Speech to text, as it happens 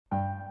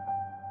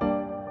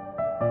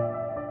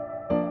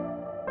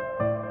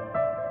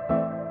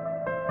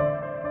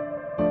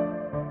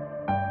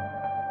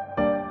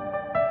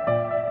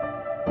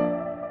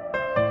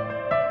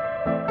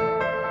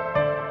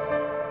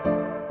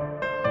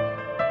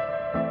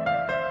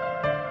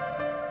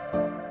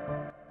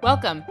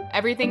Welcome,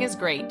 everything is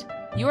great.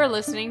 You are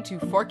listening to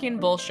Forkin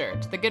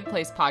Bullshirt, the Good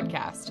Place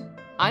podcast.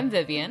 I'm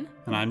Vivienne.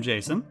 And I'm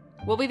Jason.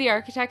 We'll be the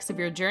architects of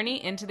your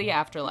journey into the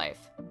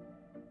afterlife.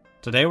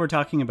 Today we're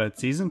talking about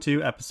Season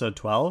 2, Episode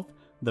 12,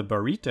 The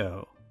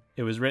Burrito.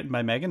 It was written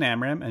by Megan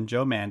Amram and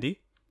Joe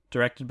Mandy,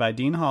 directed by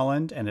Dean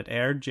Holland, and it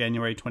aired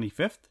January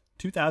 25th,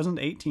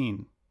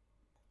 2018.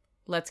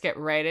 Let's get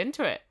right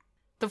into it.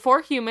 The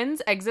four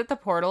humans exit the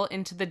portal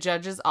into the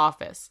judge's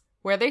office,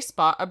 where they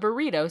spot a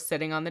burrito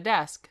sitting on the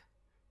desk.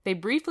 They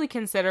briefly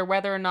consider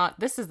whether or not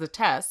this is the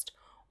test,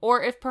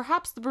 or if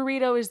perhaps the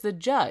burrito is the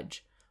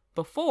judge,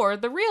 before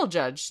the real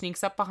judge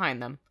sneaks up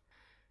behind them.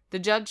 The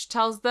judge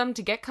tells them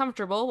to get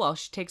comfortable while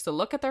she takes a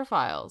look at their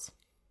files.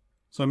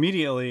 So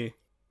immediately,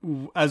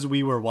 as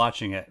we were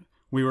watching it,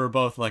 we were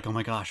both like, oh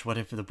my gosh, what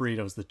if the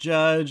burrito's the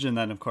judge? And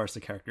then, of course, the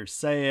characters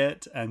say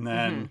it. And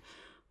then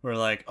we're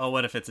like, oh,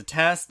 what if it's a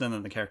test? And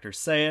then the characters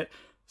say it.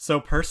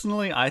 So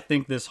personally, I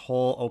think this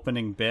whole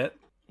opening bit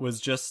was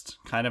just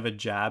kind of a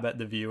jab at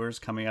the viewers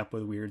coming up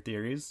with weird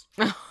theories.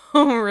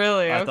 Oh,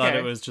 really? I thought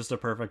it was just a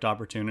perfect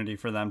opportunity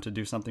for them to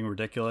do something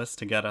ridiculous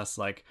to get us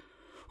like,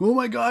 oh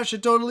my gosh,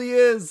 it totally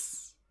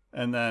is.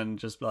 And then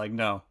just be like,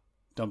 no,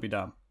 don't be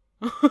dumb.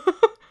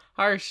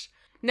 Harsh.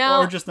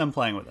 Now, or just them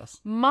playing with us.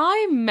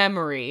 My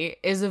memory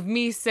is of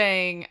me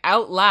saying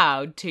out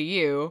loud to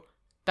you,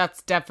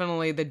 that's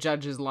definitely the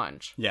judge's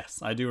lunch. Yes,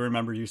 I do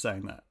remember you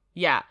saying that.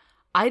 Yeah.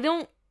 I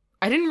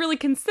didn't really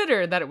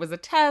consider that it was a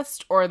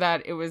test or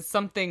that it was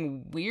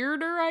something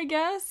weirder, I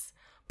guess.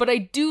 But I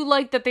do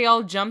like that they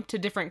all jump to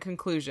different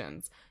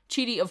conclusions.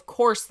 Chidi'd, of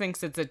course,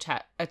 thinks it's a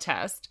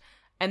test.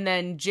 And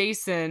then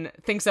Jason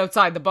thinks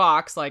outside the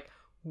box, like,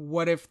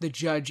 what if the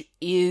judge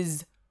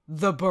is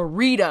the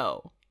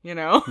burrito? You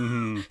know?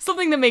 Mm-hmm.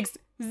 Something that makes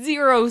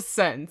zero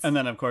sense. And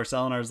then, of course,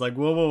 Eleanor's like,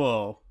 whoa, whoa,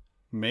 whoa.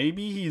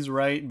 Maybe he's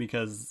right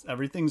because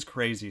everything's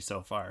crazy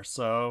so far.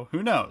 So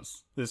who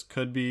knows? This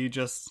could be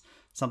just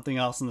something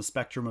else in the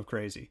spectrum of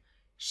crazy.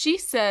 She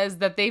says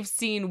that they've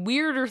seen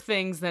weirder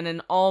things than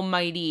an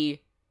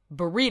almighty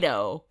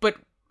burrito, but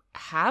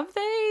have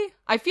they?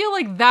 I feel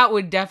like that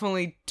would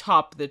definitely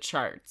top the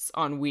charts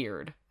on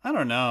weird. I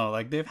don't know.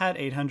 Like, they've had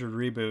 800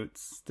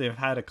 reboots. They've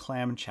had a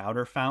clam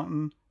chowder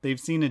fountain. They've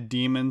seen a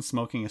demon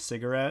smoking a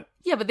cigarette.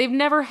 Yeah, but they've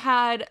never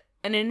had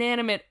an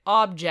inanimate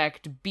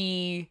object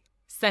be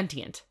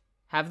sentient.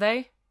 Have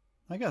they?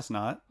 I guess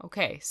not.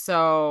 Okay,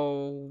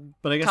 so...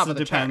 But I guess it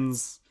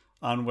depends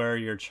on where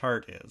your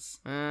chart is.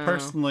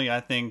 Personally, I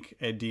think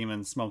a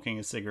demon smoking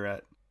a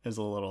cigarette is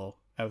a little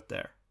out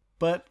there.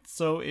 But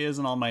so is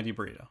an almighty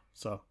burrito,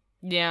 so...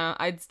 Yeah,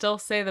 I'd still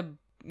say the,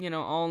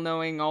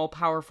 all-knowing,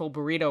 all-powerful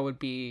burrito would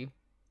be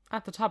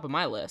at the top of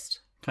my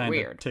list. Kind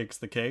of takes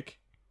the cake.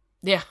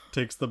 Yeah.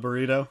 Takes the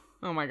burrito.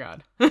 Oh my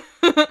god.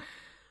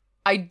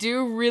 I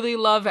do really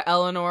love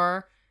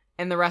Eleanor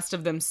and the rest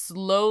of them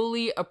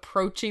slowly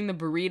approaching the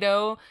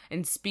burrito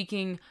and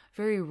speaking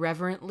very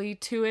reverently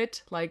to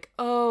it. Like,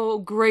 oh,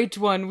 great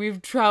one,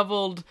 we've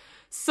traveled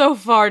so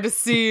far to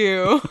see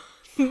you.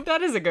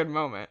 That is a good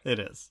moment. It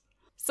is.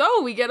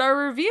 So we get our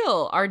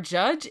reveal. Our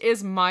judge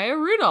is Maya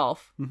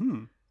Rudolph.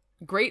 Mm-hmm.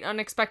 Great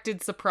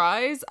unexpected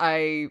surprise.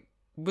 I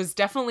was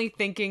definitely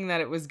thinking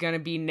that it was going to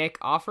be Nick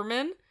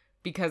Offerman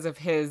because of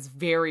his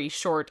very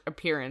short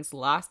appearance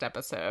last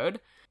episode.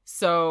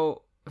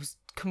 So I was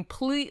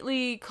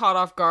completely caught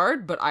off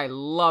guard, but I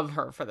love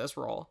her for this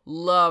role.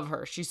 Love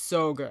her. She's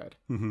so good.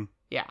 Mm-hmm.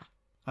 Yeah.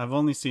 I've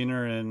only seen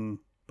her in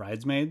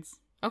Bridesmaids.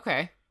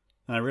 Okay.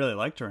 And I really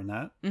liked her in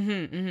that.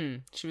 Mm-hmm.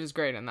 She was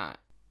great in that.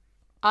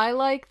 I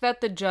like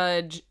that the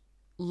judge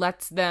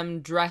lets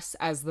them dress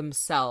as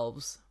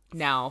themselves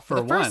now for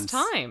the first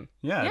time.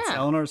 Yeah, it's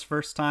Eleanor's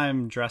first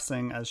time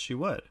dressing as she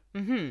would.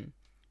 Mm-hmm.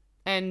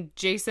 And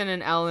Jason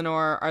and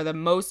Eleanor are the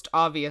most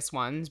obvious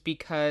ones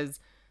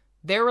because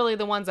they're really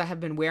the ones that have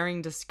been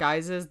wearing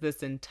disguises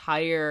this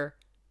entire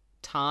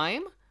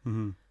time.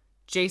 Mm-hmm.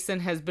 Jason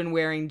has been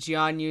wearing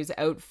Jianyu's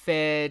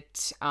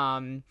outfit,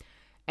 and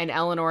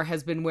Eleanor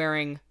has been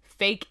wearing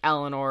fake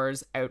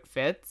Eleanor's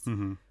outfits.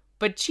 Mm-hmm.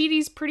 But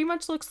Chidi's pretty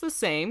much looks the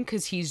same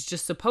because he's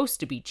just supposed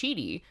to be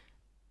Chidi'd,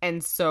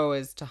 and so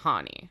is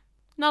Tahani.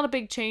 Not a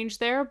big change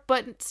there,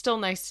 but still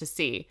nice to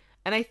see.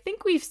 And I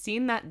think we've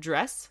seen that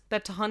dress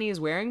that Tahani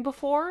is wearing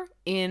before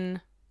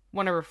in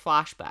one of her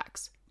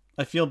flashbacks.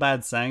 I feel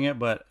bad saying it,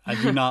 but I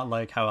do not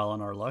like how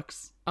Eleanor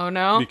looks. Oh,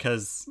 no?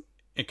 Because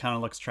it kind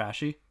of looks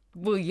trashy.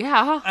 Well,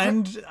 yeah.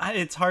 And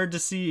it's hard to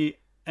see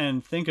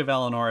and think of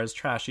Eleanor as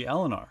trashy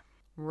Eleanor.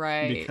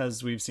 Right.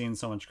 Because we've seen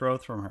so much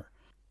growth from her.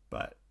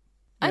 But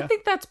yeah. I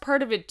think that's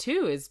part of it,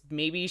 too, is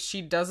maybe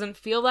she doesn't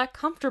feel that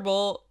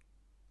comfortable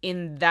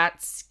in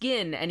that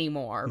skin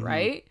anymore, mm-hmm.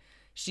 right?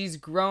 She's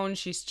grown,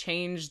 she's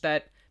changed,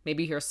 that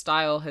maybe her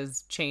style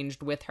has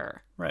changed with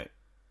her. Right.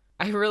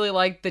 I really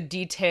like the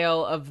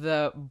detail of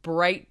the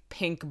bright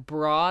pink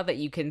bra that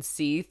you can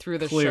see through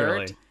the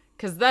shirt.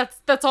 Because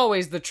that's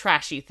always the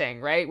trashy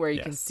thing, right? Where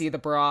you can see the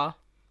bra.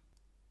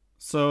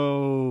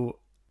 So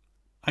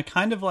I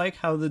kind of like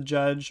how the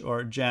judge,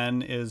 or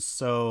Jen, is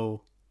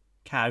so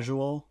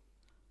casual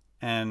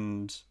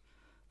and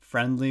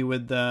friendly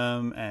with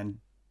them and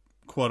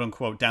quote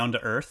unquote down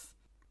to earth,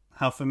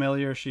 how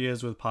familiar she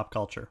is with pop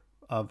culture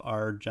of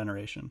our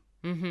generation.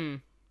 Mm-hmm.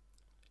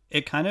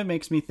 It kind of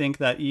makes me think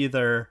that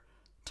either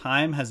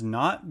time has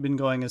not been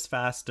going as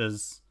fast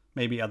as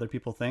maybe other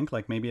people think,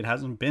 like maybe it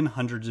hasn't been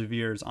hundreds of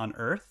years on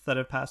Earth that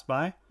have passed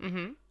by,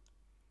 Mm-hmm.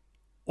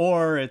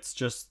 or it's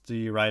just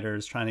the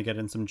writers trying to get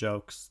in some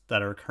jokes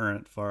that are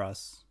current for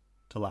us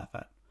to laugh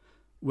at,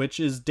 which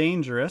is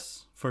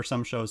dangerous for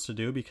some shows to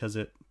do because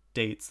it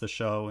dates the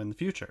show in the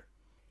future.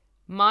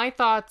 My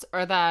thoughts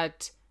are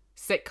that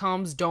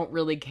sitcoms don't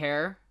really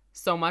care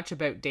so much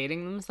about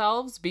dating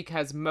themselves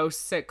because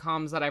most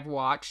sitcoms that I've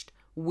watched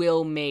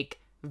will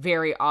make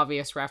very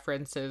obvious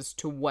references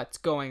to what's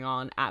going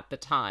on at the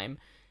time.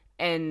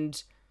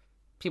 And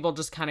people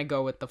just kind of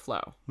go with the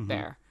flow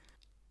there.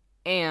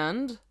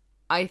 And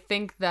I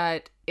think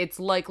that it's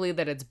likely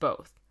that it's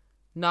both.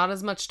 Not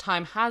as much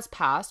time has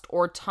passed,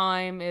 or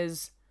time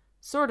is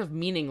sort of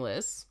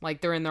meaningless, like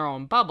they're in their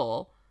own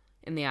bubble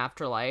in the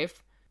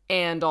afterlife.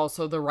 And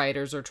also the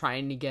writers are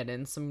trying to get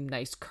in some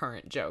nice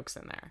current jokes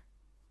in there.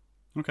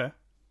 Okay.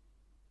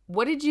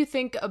 What did you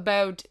think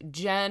about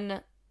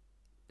Jen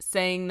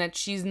saying that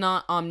she's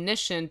not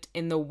omniscient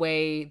in the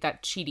way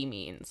that Chidi'd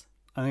means?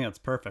 I think that's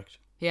perfect.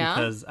 Yeah?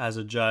 Because as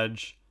a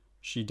judge,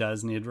 she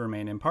does need to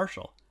remain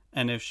impartial.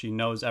 And if she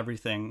knows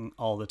everything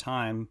all the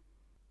time,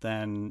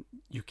 then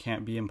you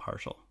can't be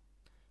impartial.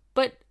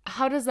 But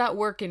how does that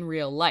work in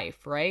real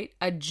life, right?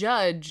 A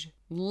judge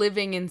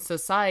living in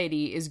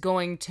society is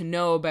going to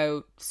know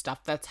about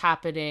stuff that's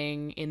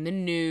happening in the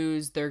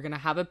news. They're going to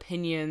have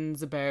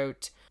opinions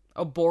about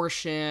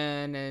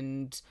abortion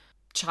and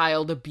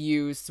child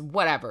abuse,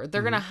 whatever.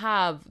 They're going to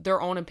have their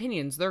own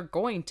opinions. They're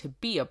going to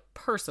be a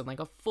person, like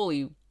a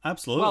fully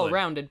Absolutely.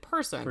 well-rounded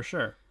person. For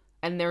sure.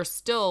 And they're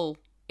still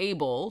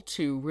able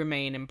to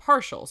remain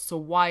impartial. So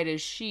why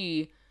does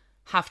she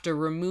have to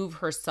remove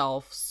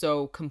herself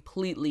so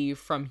completely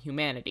from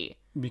humanity?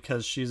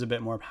 Because she's a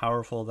bit more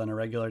powerful than a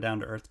regular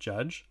down-to-earth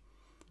judge.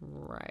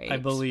 Right. I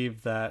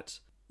believe that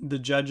the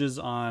judges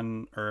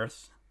on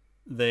Earth,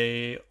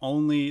 they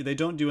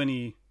don't do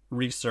any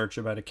research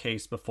about a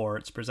case before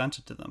it's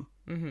presented to them.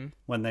 Mm-hmm.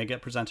 When they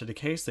get presented a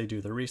case, they do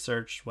the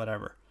research,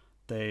 whatever.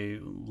 They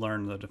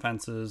learn the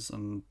defenses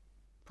and...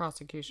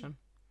 prosecution.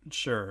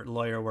 Sure,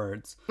 lawyer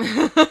words.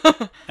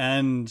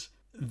 And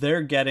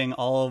they're getting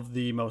all of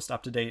the most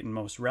up-to-date and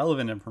most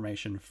relevant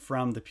information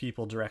from the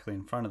people directly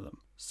in front of them.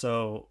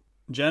 So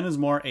Jen is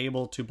more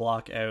able to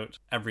block out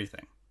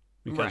everything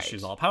because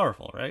she's all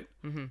powerful, right?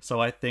 Mm-hmm. So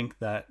I think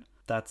that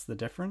that's the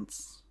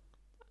difference.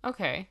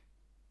 Okay.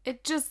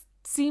 It just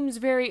seems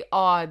very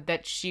odd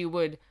that she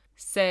would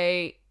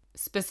say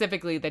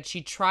specifically that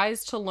she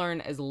tries to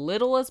learn as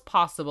little as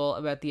possible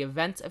about the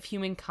events of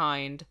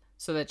humankind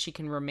so that she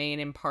can remain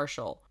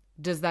impartial.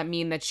 Does that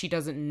mean that she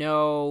doesn't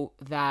know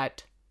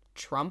that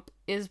Trump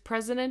is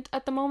president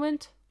at the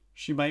moment?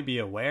 She might be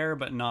aware,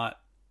 but not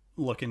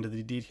look into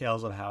the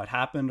details of how it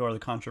happened or the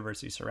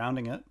controversy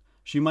surrounding it.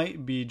 She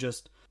might be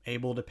just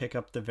able to pick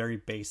up the very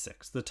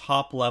basics, the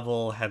top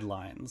level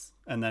headlines,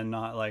 and then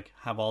not like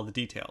have all the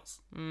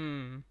details.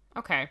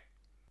 Okay.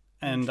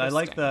 And I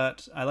like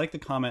that. I like the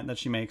comment that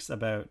she makes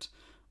about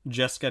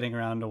just getting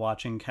around to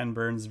watching Ken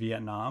Burns'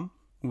 Vietnam,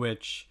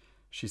 which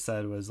she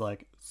said was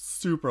like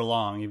super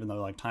long, even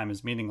though like time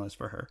is meaningless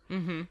for her.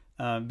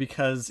 Mm-hmm.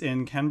 Because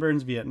in Ken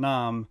Burns'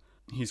 Vietnam,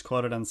 he's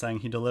quoted on saying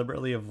he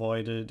deliberately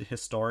avoided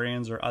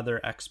historians or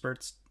other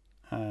expert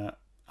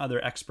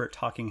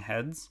talking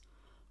heads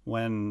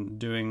when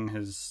doing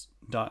his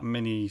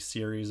mini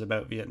series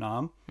about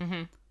Vietnam,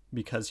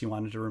 because he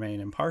wanted to remain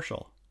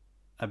impartial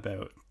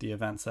about the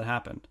events that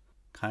happened.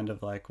 Kind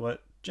of like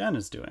what Jen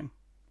is doing.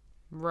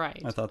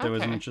 Right. I thought there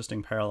was an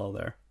interesting parallel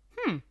there.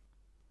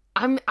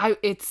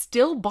 It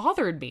still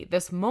bothered me.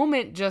 This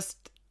moment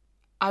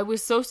I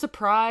was so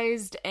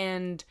surprised,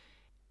 and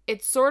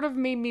it sort of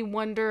made me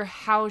wonder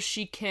how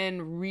she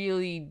can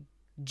really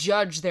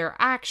judge their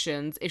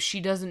actions if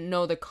she doesn't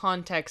know the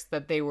context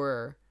that they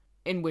were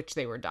in which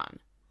they were done.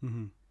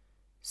 Mm-hmm.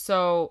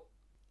 So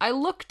I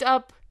looked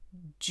up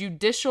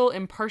judicial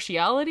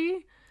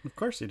impartiality. Of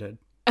course you did.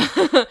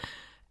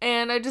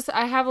 And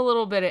I have a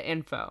little bit of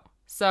info.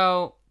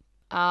 So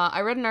I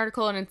read an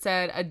article and it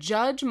said, a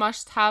judge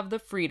must have the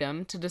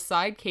freedom to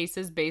decide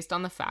cases based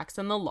on the facts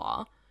and the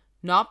law,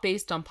 not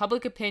based on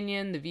public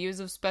opinion, the views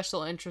of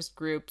special interest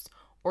groups,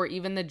 or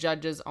even the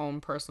judge's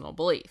own personal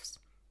beliefs.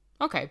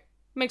 Okay,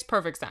 makes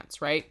perfect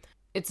sense, right?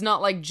 It's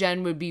not like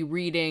Jen would be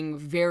reading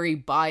very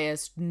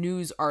biased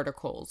news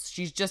articles.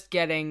 She's just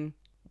getting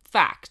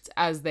facts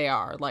as they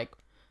are, like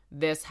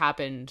this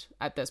happened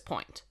at this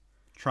point.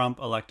 Trump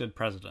elected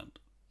president.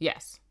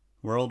 Yes.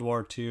 World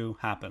War II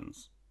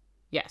happens.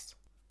 Yes.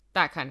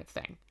 That kind of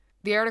thing.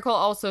 The article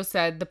also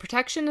said the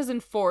protection is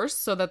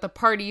enforced so that the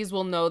parties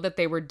will know that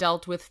they were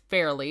dealt with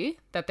fairly,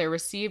 that they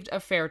received a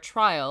fair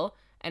trial,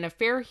 and a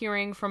fair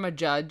hearing from a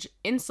judge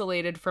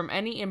insulated from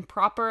any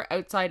improper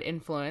outside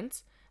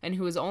influence, and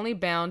who is only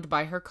bound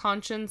by her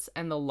conscience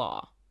and the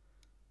law.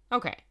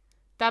 Okay,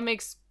 that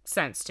makes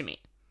sense to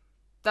me.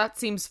 That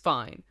seems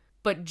fine.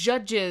 but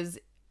judges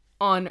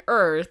on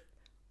Earth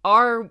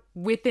are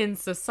within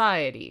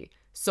society.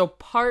 So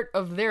part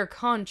of their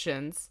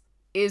conscience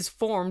is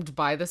formed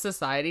by the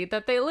society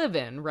that they live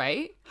in,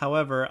 right?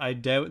 However, I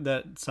doubt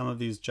that some of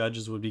these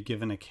judges would be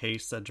given a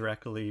case that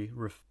directly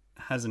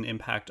has an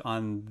impact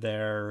on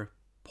their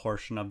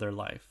portion of their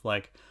life.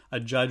 Like, a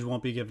judge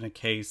won't be given a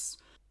case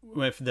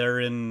if they're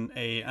in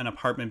an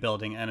apartment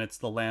building and it's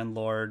the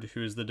landlord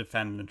who's the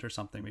defendant or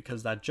something,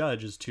 because that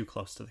judge is too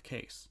close to the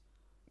case.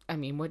 I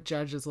mean, what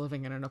judge is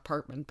living in an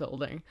apartment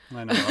building?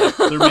 I know.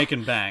 They're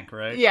making bank,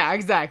 right? Yeah,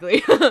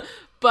 exactly.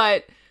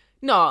 But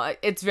no,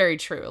 it's very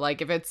true.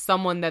 Like, if it's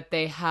someone that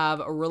they have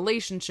a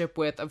relationship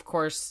with, of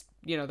course,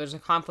 you know, there's a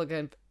conflict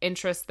of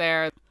interest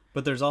there.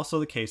 But there's also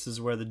the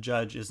cases where the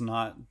judge is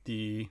not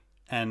the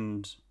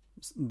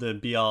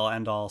be-all,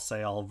 end-all,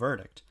 say-all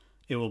verdict.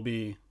 It will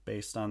be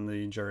based on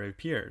the jury of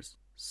peers.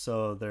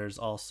 So there's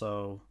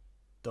also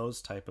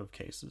those type of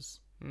cases.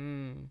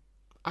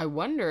 I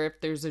wonder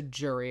if there's a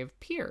jury of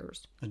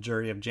peers. A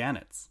jury of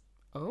Janets.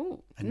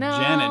 Oh. A no.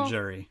 Janet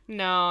jury.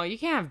 No, you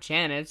can't have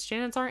Janets.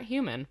 Janets aren't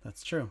human.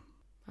 That's true.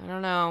 I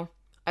don't know.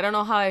 I don't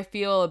know how I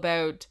feel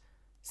about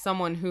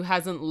someone who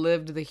hasn't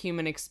lived the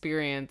human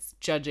experience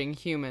judging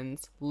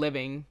humans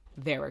living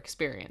their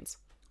experience.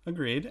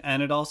 Agreed.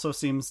 And it also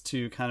seems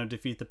to kind of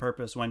defeat the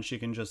purpose when she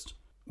can just,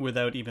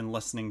 without even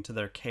listening to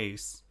their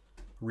case,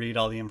 read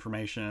all the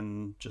information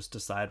and just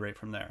decide right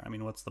from there. I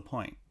mean, what's the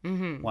point?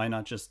 Mm-hmm. Why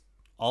not just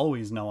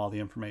always know all the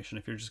information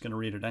if you're just going to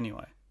read it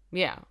anyway?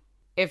 Yeah.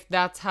 If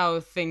that's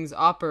how things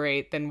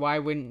operate, then why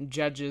wouldn't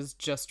judges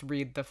just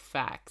read the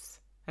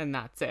facts and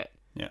that's it?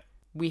 Yeah.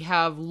 We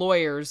have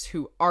lawyers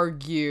who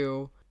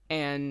argue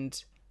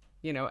and,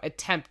 you know,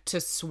 attempt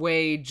to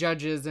sway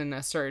judges in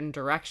a certain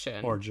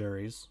direction. Or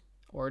juries.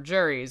 Or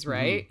juries,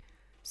 right? Mm-hmm.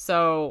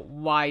 So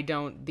why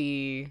don't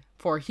the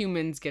four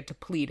humans get to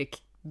plead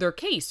their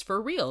case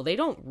for real? They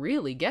don't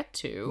really get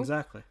to.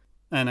 Exactly.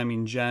 And I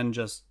mean, Jen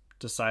just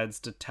decides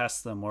to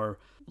test them or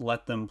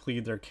let them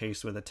plead their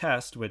case with a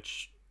test,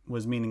 which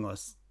was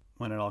meaningless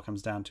when it all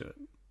comes down to it.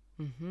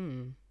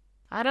 Mm-hmm.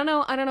 I don't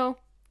know.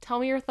 Tell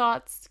me your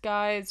thoughts,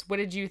 guys. What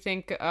did you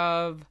think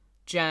of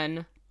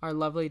Jen, our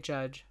lovely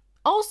judge?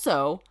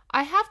 Also,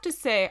 I have to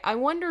say, I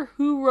wonder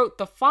who wrote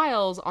the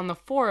files on the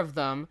four of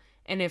them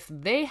and if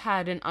they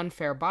had an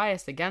unfair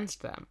bias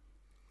against them.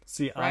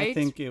 See, right? I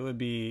think it would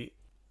be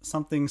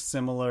something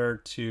similar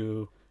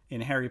to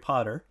in Harry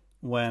Potter,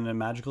 when a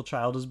magical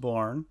child is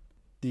born,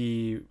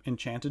 the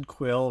enchanted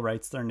quill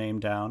writes their name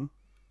down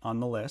on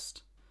the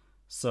list.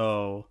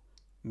 So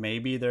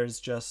maybe there's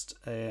just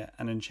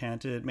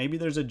maybe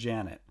there's a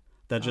Janet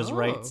that just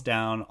writes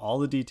down all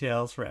the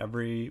details for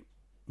every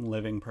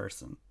living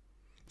person.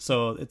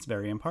 So it's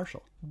very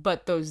impartial.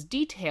 But those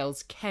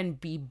details can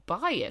be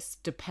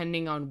biased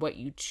depending on what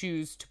you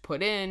choose to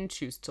put in,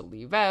 choose to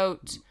leave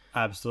out.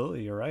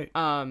 Absolutely, you're right.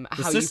 How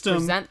you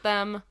present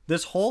them.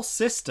 This whole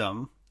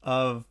system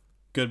of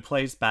good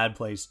place, bad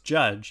place,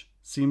 judge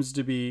seems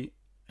to be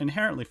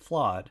inherently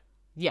flawed.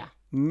 Yeah.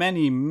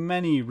 Many,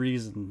 many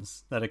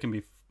reasons that it can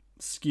be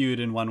skewed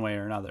in one way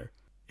or another.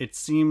 It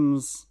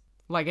seems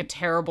like a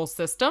terrible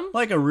system.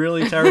 Like a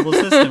really terrible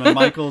system, and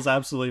Michael's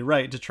absolutely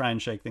right to try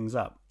and shake things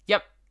up.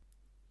 Yep.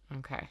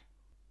 Okay.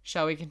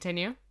 Shall we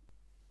continue?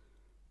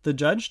 The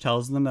judge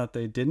tells them that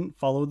they didn't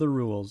follow the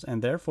rules,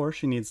 and therefore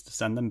she needs to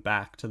send them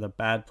back to the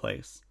bad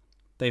place.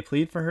 They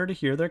plead for her to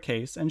hear their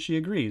case, and she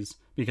agrees,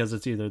 because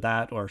it's either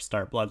that or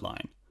start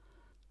bloodline.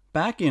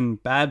 Back in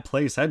Bad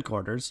Place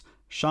headquarters,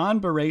 Sean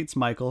berates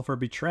Michael for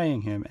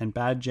betraying him, and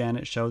Bad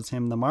Janet shows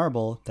him the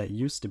marble that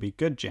used to be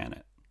Good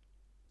Janet.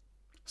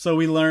 So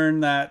we learn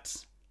that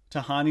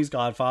Tahani's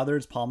godfather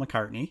is Paul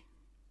McCartney.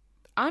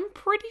 I'm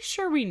pretty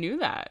sure we knew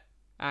that,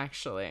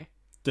 actually.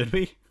 Did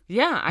we?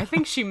 Yeah, I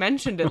think she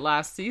mentioned it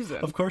last season.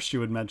 Of course she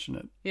would mention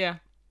it. Yeah.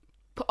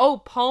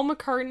 Paul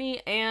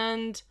McCartney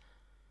and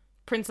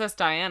Princess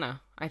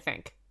Diana, I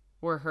think,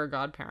 were her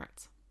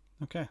godparents.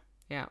 Okay.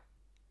 Yeah.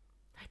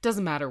 It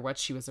doesn't matter what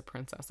she was a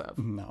princess of.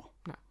 No.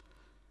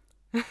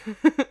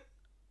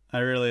 I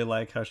really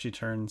like how she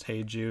turns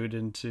Hey Jude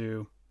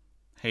into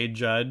Hey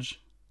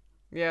Judge.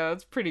 Yeah,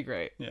 that's pretty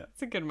great. Yeah.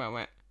 It's a good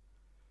moment.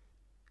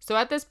 So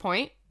at this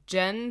point,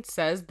 Jen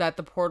says that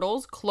the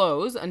portals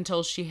close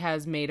until she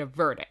has made a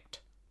verdict.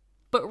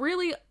 But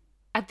really,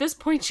 at this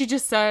point, she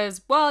just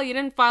says, well, you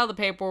didn't file the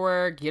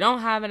paperwork, you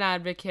don't have an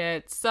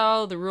advocate,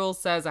 so the rule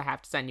says I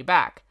have to send you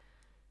back.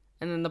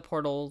 And then the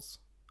portals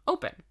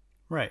open.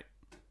 Right.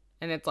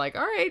 And it's like,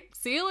 all right,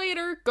 see you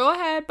later, go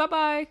ahead,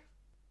 bye-bye.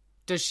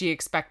 Does she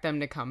expect them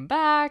to come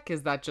back?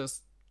 Is that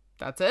just,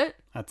 that's it?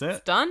 That's it.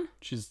 It's done?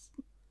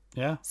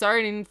 Yeah.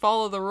 Sorry, I didn't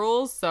follow the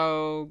rules,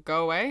 so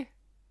go away.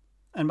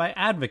 And by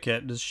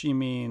advocate, does she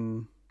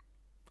mean...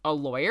 a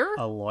lawyer?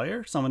 A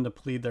lawyer? Someone to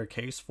plead their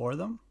case for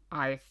them?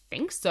 I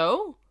think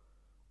so.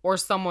 Or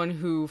someone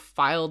who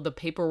filed the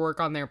paperwork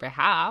on their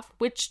behalf,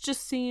 which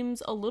just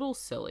seems a little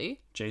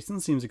silly. Jason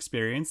seems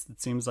experienced.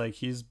 It seems like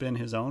he's been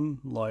his own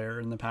lawyer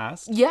in the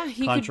past. Yeah,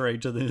 contrary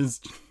to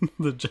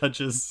the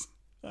judge's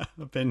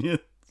opinion.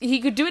 He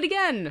could do it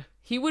again.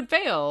 He would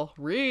fail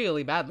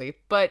really badly,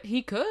 but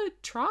he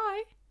could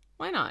try.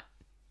 Why not?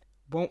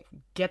 Won't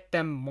get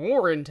them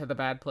more into the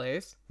bad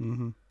place.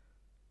 Mm-hmm.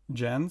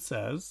 Jen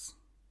says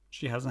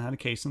she hasn't had a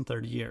case in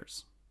 30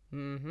 years.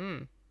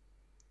 Mm-hmm.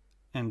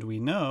 And we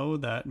know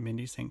that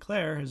Mindy St.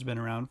 Clair has been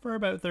around for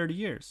about 30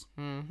 years.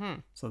 Mm-hmm.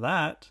 So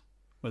that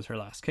was her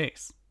last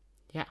case.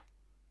 Yeah.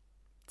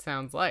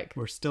 Sounds like.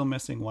 We're still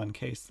missing one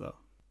case, though.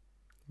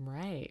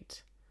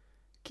 Right.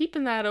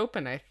 Keeping that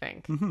open, I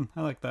think. Mm-hmm.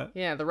 I like that.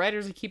 Yeah, the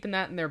writers are keeping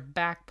that in their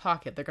back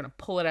pocket. They're going to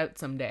pull it out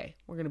someday.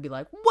 We're going to be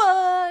like,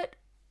 what?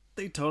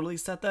 They totally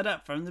set that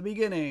up from the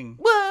beginning.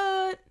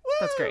 What? Woo!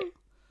 That's great.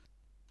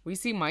 We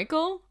see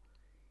Michael.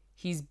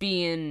 He's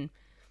being,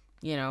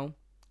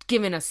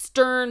 given a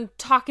stern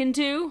talking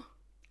to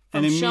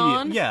from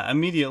Sean. Yeah,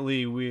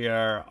 immediately we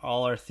are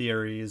all our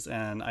theories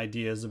and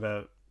ideas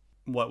about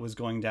what was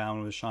going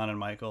down with Sean and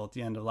Michael at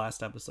the end of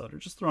last episode are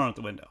just thrown out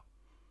the window.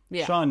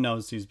 Yeah. Sean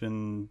knows he's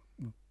been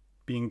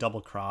being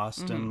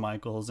double-crossed and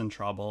Michael's in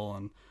trouble,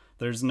 and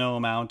there's no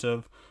amount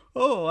of,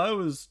 oh, I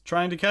was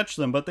trying to catch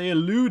them, but they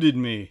eluded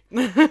me.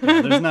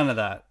 There's none of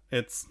that.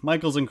 It's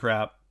Michael's in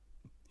crap.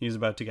 He's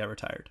about to get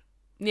retired.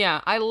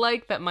 Yeah, I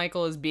like that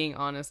Michael is being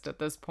honest at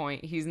this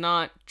point. He's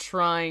not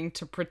trying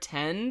to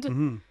pretend.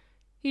 Mm-hmm.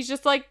 He's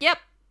just like, yep,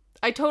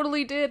 I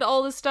totally did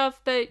all the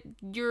stuff that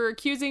you're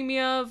accusing me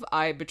of.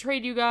 I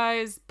betrayed you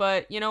guys,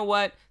 but you know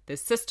what?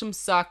 This system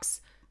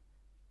sucks.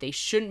 They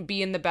shouldn't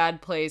be in the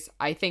bad place.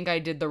 I think I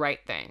did the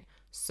right thing.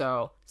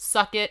 So,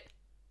 suck it.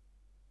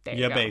 There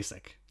you go.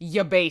 Basic.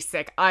 You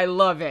basic. I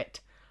love it.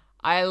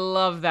 I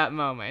love that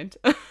moment.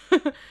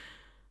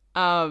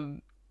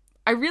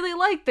 I really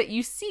like that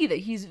you see that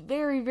he's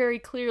very, very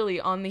clearly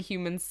on the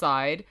human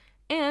side,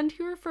 and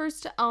he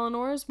refers to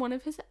Eleanor as one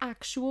of his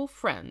actual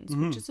friends,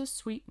 which is a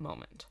sweet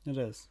moment. It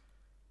is.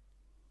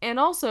 And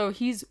also,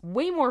 he's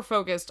way more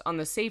focused on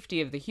the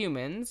safety of the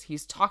humans.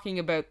 He's talking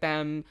about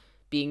them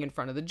being in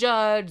front of the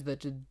judge.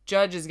 The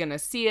judge is going to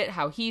see it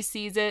how he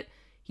sees it.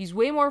 He's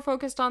way more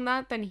focused on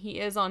that than he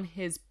is on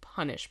his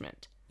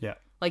punishment. Yeah.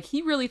 Like,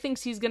 he really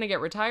thinks he's going to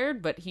get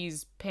retired, but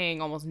he's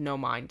paying almost no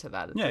mind to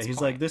that at this point. Yeah,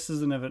 he's like, this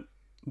is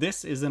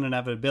an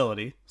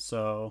inevitability,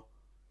 so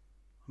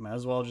I might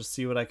as well just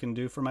see what I can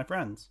do for my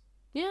friends.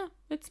 Yeah,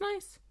 it's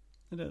nice.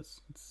 It is.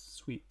 It's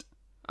sweet.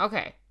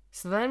 Okay,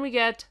 so then we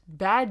get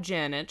bad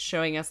Janet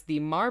showing us the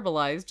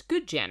marbleized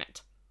good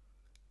Janet.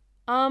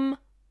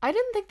 I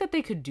didn't think that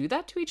they could do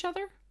that to each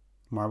other.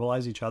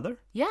 Marbleize each other?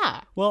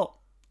 Yeah.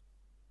 Well,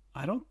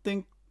 I don't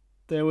think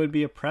there would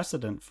be a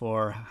precedent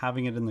for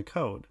having it in the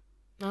code.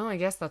 Oh, I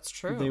guess that's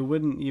true. They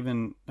wouldn't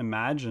even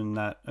imagine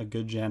that a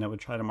good Janet would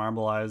try to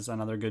marbleize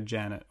another good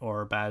Janet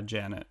or a bad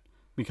Janet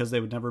because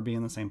they would never be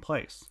in the same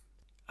place.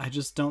 I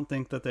just don't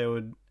think that they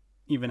would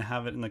even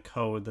have it in the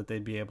code that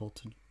they'd be able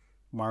to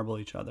marble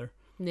each other.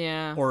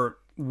 Yeah. Or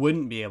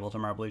wouldn't be able to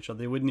marble each other.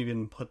 They wouldn't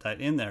even put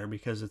that in there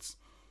because it's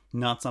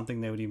not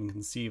something they would even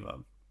conceive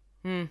of.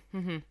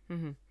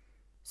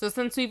 So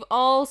since we've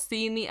all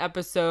seen the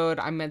episode,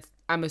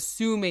 I'm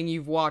assuming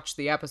you've watched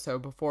the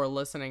episode before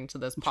listening to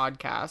this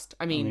podcast.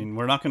 I mean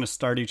we're not going to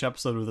start each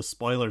episode with a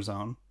spoiler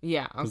zone.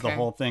 Yeah, okay. Because the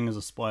whole thing is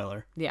a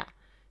spoiler. Yeah.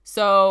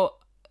 So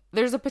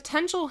there's a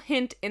potential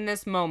hint in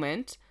this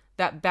moment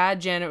that bad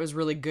Janet was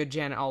really good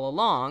Janet all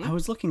along. I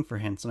was looking for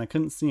hints and I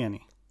couldn't see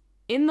any.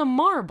 In the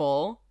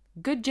marble,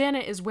 good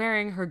Janet is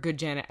wearing her good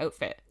Janet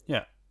outfit.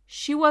 Yeah.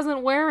 She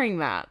wasn't wearing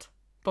that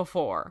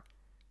before.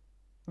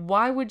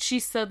 Why would she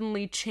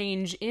suddenly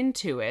change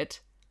into it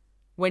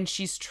when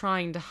she's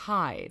trying to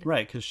hide?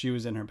 Right, because she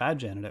was in her bad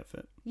Janet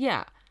outfit.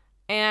 Yeah.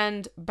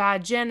 And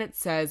bad Janet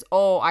says,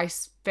 oh, I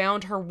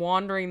found her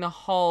wandering the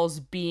halls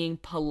being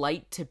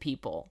polite to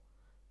people.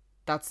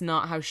 That's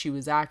not how she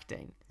was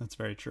acting. That's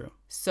very true.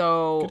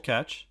 So... Good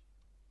catch.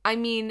 I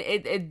mean,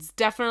 it's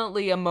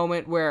definitely a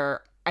moment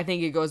where I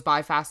think it goes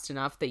by fast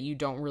enough that you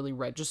don't really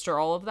register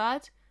all of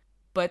that.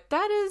 But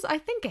that is, I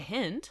think, a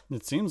hint.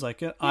 It seems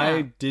like it.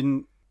 Yeah.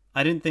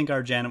 I didn't think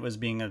our Janet was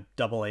being a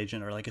double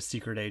agent or like a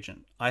secret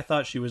agent. I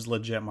thought she was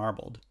legit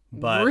marbled.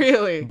 But,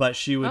 really? But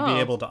she would be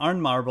able to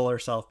unmarble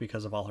herself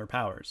because of all her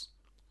powers.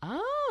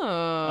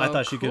 Oh, I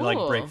thought she could like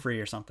cool. break free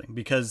or something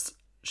because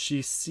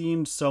she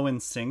seemed so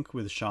in sync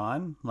with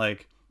Sean.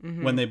 Like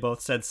when they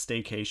both said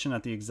staycation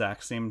at the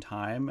exact same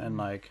time and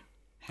like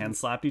hand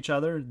slapped each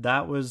other,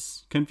 that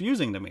was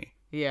confusing to me.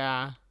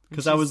 Yeah.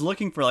 Because I was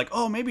looking for like,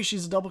 oh, maybe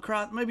she's a double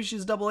cross, maybe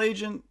she's a double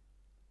agent.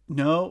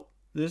 No,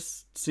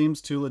 this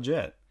seems too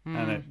legit.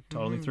 And it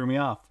totally threw me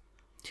off.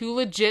 Too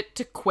legit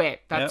to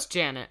quit. That's Yep.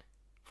 Janet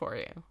for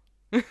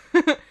you.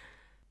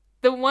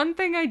 The one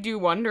thing I do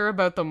wonder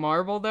about the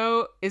marble,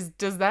 though, is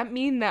does that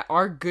mean that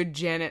our good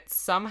Janet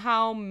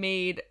somehow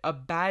made a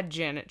bad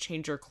Janet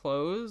change her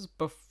clothes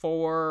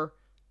before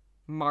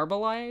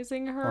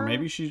marbleizing her? Or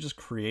maybe she just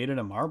created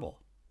a marble.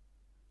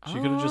 She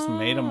could have just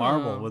made a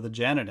marble with a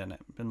Janet in it.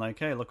 Been like,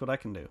 hey, look what I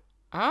can do.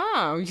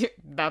 Oh, yeah,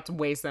 that's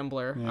way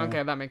simpler. Yeah.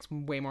 Okay, that makes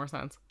way more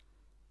sense.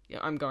 Yeah,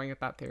 I'm going with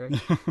that theory.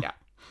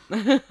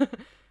 Yeah.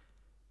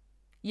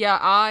 Yeah,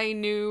 I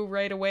knew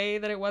right away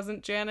that it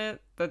wasn't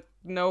Janet. That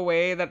no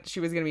way that she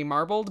was going to be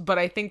marbled. But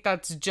I think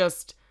that's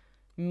just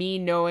me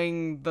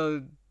knowing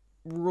the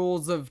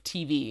rules of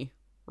TV,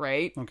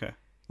 right? Okay.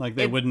 Like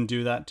they wouldn't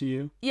do that to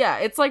you? Yeah,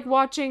 it's like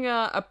watching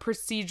a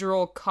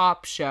procedural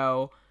cop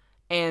show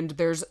and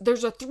there's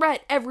a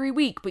threat every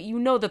week, but you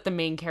know that the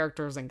main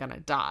character isn't going to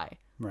die.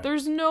 Right.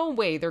 There's no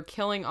way they're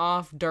killing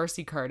off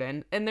Darcy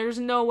Carden, and there's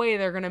no way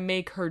they're going to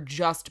make her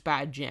just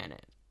bad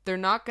Janet. They're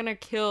not going to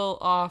kill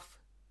off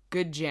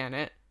good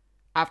Janet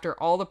after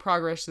all the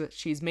progress that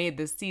she's made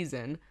this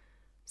season.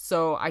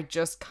 So I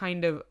just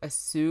kind of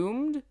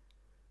assumed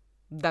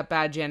that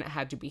bad Janet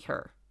had to be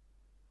her.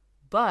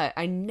 But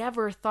I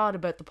never thought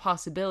about the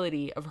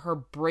possibility of her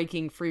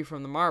breaking free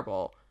from the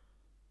marble.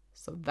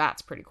 So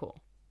that's pretty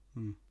cool.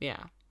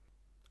 Yeah.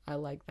 I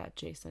like that,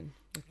 Jason.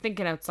 You're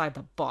thinking outside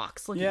the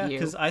box. Look at you. Yeah,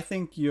 because I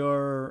think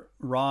you're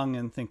wrong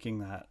in thinking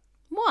that.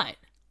 What?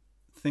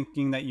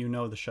 Thinking that you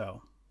know the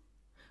show.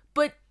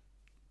 But,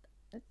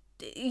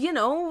 you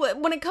know,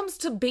 when it comes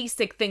to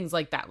basic things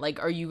like that,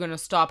 like, are you going to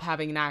stop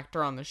having an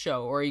actor on the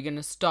show? Or are you going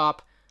to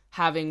stop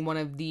having one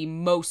of the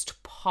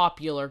most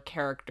popular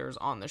characters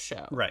on the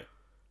show? Right.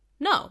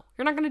 No,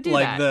 you're not going to do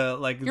that.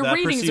 Your that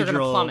ratings are going to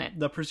plummet.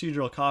 The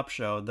procedural cop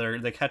show,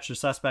 they catch the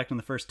suspect in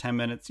the first 10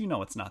 minutes. You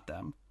know it's not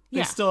them. They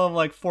Yeah. still have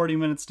like 40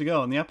 minutes to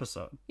go in the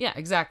episode. Yeah,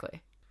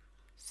 exactly.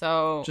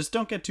 So just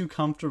don't get too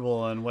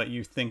comfortable in what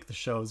you think the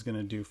show is going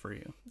to do for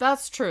you.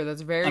 That's true.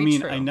 That's very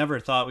true. I never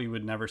thought we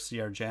would never see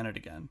our Janet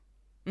again.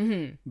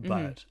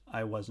 But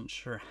I wasn't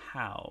sure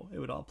how it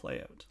would all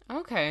play out.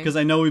 Okay. Because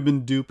I know we've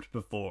been duped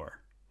before.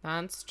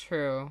 That's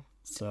true.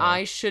 So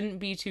I shouldn't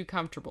be too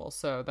comfortable,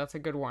 so that's a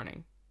good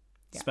warning.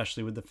 Yeah.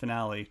 Especially with the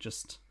finale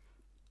just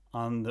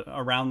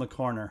around the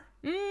corner.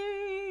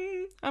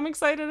 I'm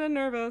excited and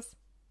nervous.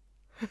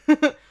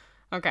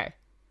 Okay.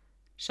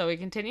 Shall we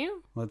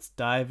continue? Let's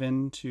dive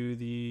into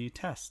the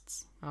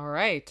tests. All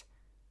right.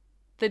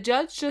 The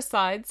judge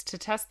decides to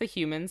test the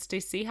humans to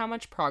see how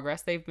much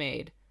progress they've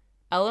made.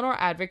 Eleanor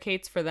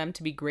advocates for them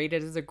to be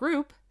graded as a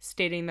group,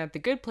 stating that the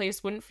good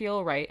place wouldn't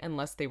feel right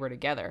unless they were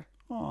together.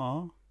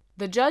 Aww.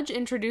 The judge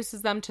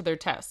introduces them to their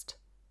test.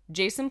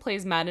 Jason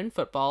plays Madden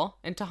football,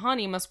 and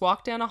Tahani must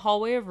walk down a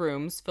hallway of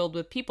rooms filled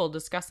with people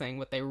discussing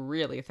what they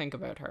really think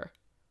about her.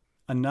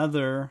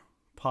 Another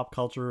pop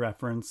culture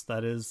reference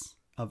that is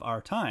of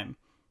our time.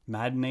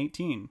 Madden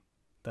 18.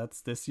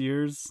 That's this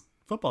year's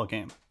football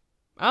game.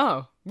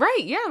 Oh,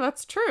 right. Yeah,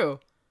 that's true.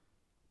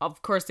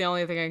 Of course, the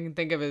only thing I can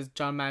think of is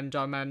John Madden.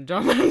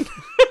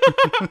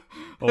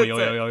 Oh,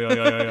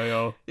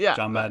 yo. Yeah.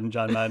 John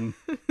Madden.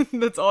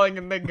 That's all I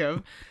can think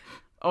of.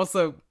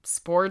 Also,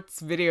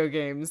 sports video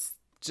games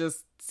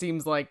just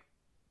seems like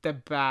the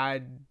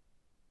bad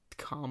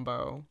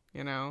combo,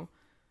 you know?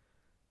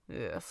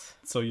 Yes.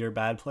 So your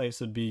bad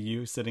place would be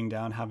you sitting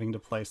down having to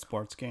play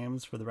sports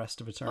games for the rest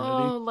of eternity?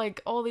 Oh,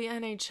 like all the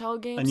NHL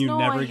games? And you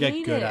never I get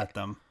hate good it. at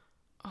them.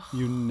 Oh.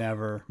 You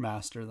never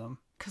master them.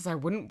 Because I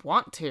wouldn't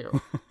want to.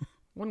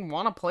 Wouldn't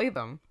want to play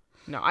them.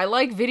 No, I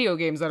like video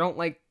games. I don't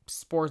like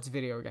sports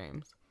video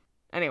games.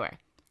 Anyway,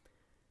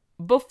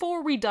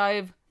 before we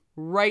dive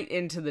right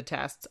into the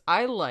tests,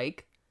 I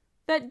like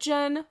that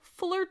Jen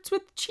flirts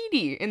with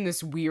Chidi'd in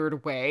this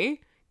weird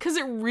way. Because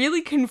it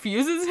really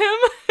confuses him.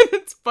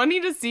 It's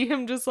funny to see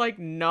him just like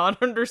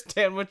not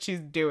understand what she's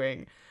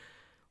doing.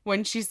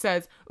 When she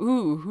says,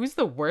 "Ooh, who's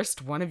the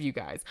worst one of you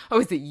guys? Oh,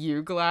 is it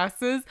you,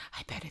 Glasses?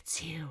 I bet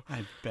it's you.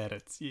 I bet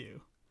it's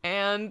you."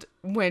 And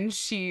when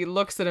she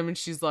looks at him and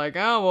she's like,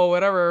 "Oh, well,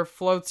 whatever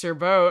floats your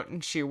boat,"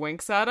 and she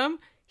winks at him,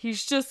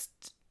 he's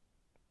just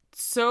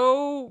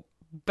so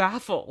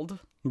baffled.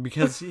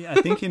 Because I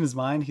think in his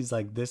mind, he's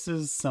like, this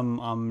is some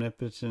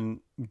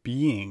omnipotent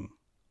being.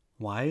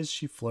 Why is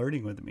she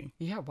flirting with me?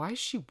 Yeah, why is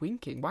she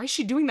winking? Why is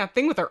she doing that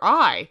thing with her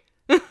eye?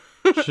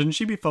 Shouldn't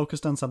she be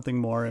focused on something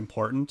more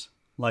important?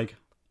 Like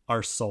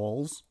our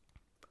souls?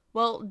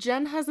 Well,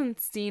 Jen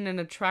hasn't seen an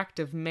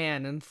attractive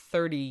man in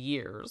 30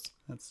 years.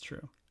 That's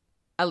true.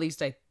 At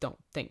least I don't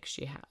think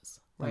she has.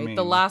 Right? I mean,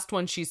 the last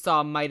one she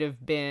saw might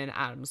have been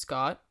Adam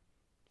Scott.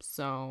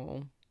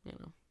 So, you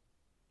know.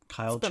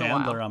 Kyle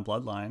Chandler on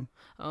Bloodline.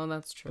 Oh,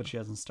 that's true. But she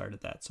hasn't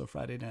started that. So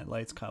Friday Night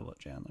Lights, Kyle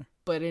Chandler.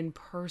 But in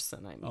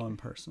person, I mean. Oh, in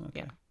person.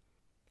 Okay. Yeah.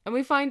 And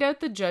we find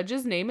out the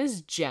judge's name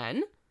is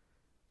Jen.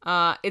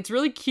 It's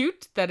really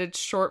cute that it's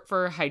short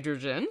for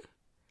hydrogen.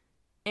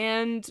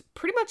 And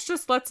pretty much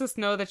just lets us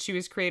know that she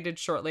was created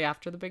shortly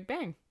after the Big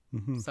Bang.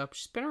 Mm-hmm. So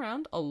she's been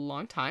around a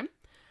long time.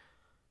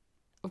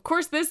 Of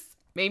course, this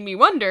made me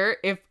wonder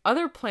if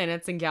other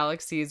planets and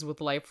galaxies with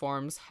life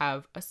forms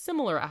have a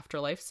similar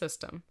afterlife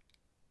system.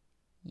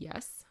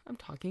 Yes, I'm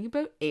talking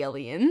about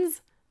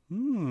aliens.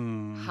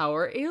 How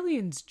are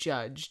aliens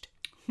judged?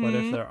 What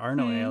if there are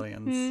no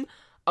aliens?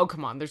 Oh,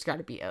 come on. There's got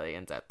to be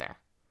aliens out there.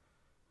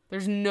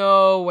 There's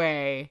no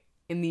way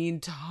in the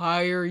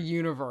entire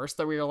universe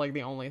that we are like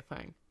the only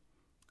thing.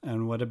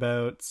 And what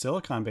about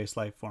silicon-based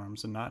life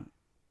forms and not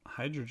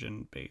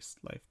hydrogen-based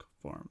life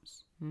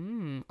forms?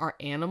 Are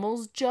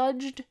animals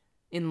judged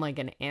in like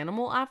an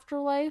animal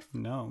afterlife?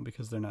 No,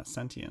 because they're not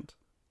sentient.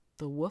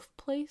 The wolf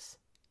place?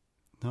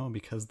 No,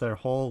 because their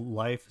whole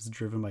life is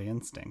driven by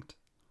instinct.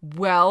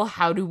 Well,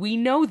 how do we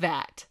know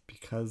that?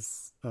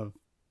 Because of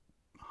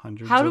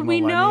hundreds How of do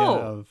we millennia know?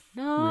 of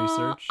No,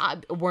 research.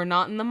 We're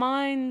not in the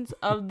minds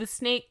of the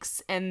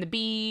snakes and the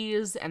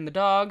bees and the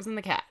dogs and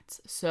the cats.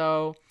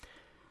 So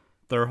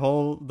Their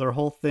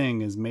whole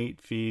thing is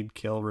mate, feed,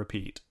 kill,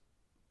 repeat.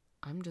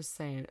 I'm just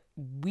saying,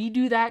 we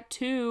do that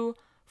too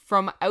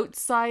from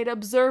outside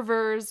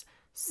observers.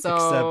 So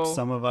Except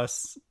some of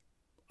us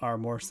are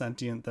more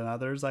sentient than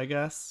others, I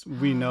guess.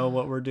 We know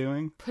what we're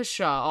doing.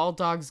 Pshaw, all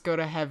dogs go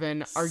to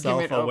heaven.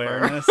 Argument over.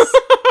 Self-awareness.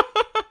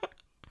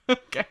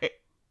 Okay.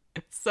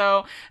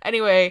 So,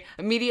 anyway,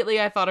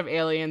 immediately I thought of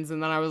aliens,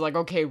 and then I was like,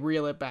 okay,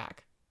 reel it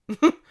back.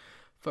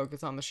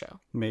 Focus on the show.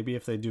 Maybe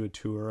if they do a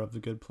tour of the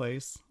good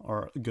place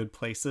or good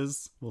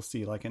places, we'll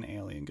see like an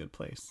alien good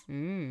place.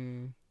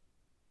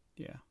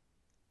 Yeah.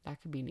 That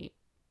could be neat.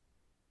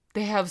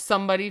 They have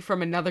somebody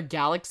from another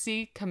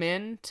galaxy come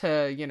in to,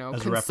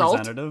 As consult. a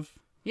representative?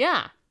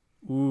 Yeah.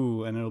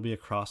 Ooh, and it'll be a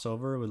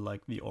crossover with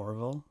like the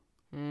Orville.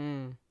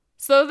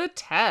 So the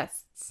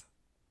tests.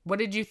 What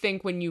did you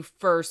think when you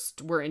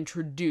first were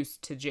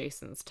introduced to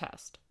Jason's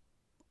test?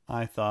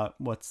 I thought,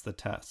 what's the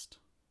test?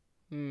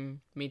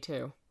 Me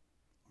too.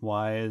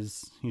 Why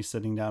is he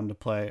sitting down to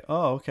play?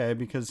 Oh, okay,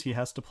 because he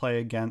has to play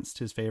against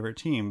his favorite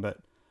team, but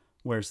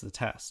where's the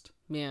test?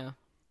 Yeah.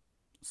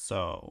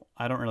 So,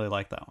 I don't really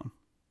like that one.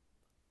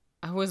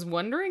 I was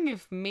wondering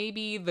if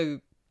maybe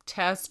the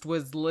test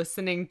was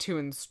listening to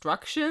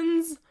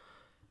instructions,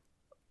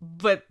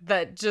 but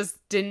that just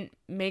didn't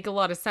make a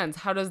lot of sense.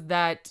 How does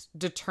that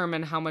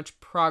determine how much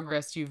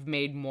progress you've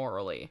made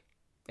morally?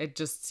 It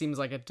just seems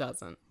like it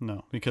doesn't.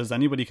 No, because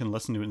anybody can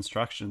listen to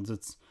instructions.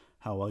 It's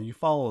how well you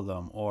follow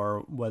them,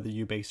 or whether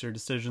you base your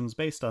decisions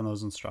based on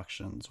those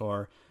instructions,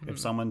 or if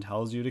someone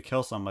tells you to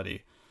kill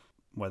somebody,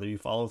 whether you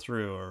follow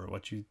through, or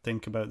what you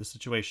think about the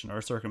situation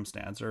or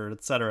circumstance, or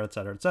et cetera, et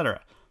cetera, et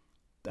cetera.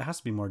 There has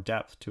to be more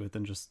depth to it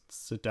than just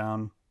sit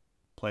down,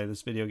 play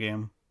this video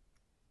game,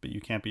 but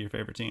you can't be your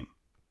favorite team.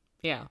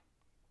 Yeah.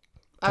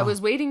 I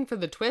was waiting for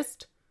the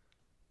twist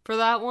for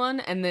that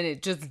one, and then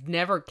it just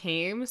never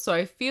came. So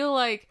I feel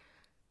like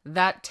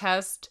that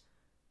test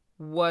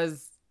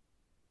was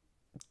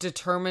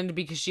determined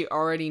because she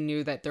already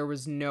knew that there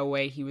was no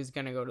way he was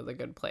going to go to the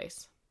good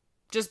place.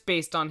 Just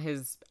based on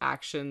his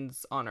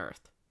actions on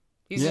Earth.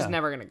 He's just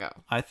never going to go.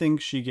 I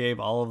think she gave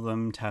all of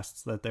them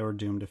tests that they were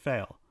doomed to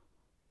fail.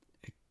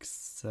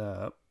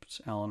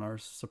 Except Eleanor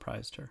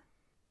surprised her.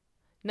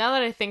 Now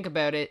that I think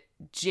about it,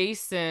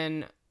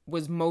 Jason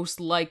was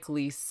most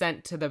likely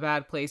sent to the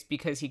bad place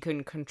because he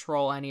couldn't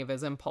control any of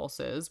his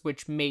impulses,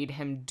 which made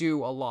him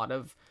do a lot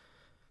of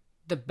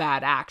the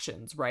bad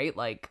actions, right?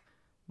 Like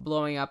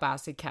blowing up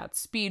Acid Cat's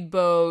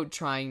speedboat,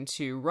 trying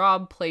to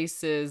rob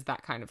places,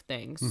 that kind of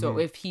thing. So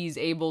if he's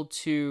able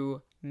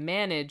to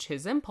manage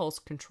his impulse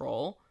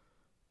control,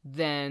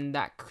 then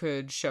that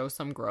could show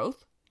some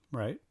growth.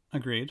 Right.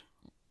 Agreed.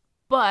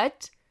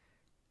 But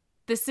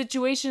the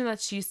situation that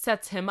she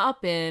sets him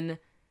up in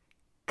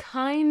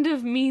kind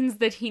of means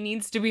that he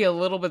needs to be a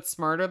little bit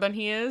smarter than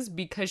he is,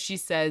 because she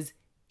says,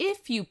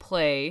 if you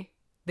play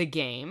the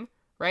game,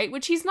 right?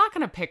 Which he's not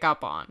going to pick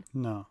up on.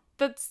 No.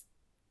 That's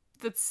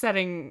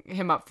setting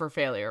him up for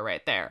failure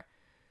right there.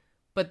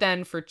 But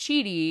then for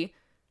Chidi'd,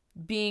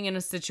 being in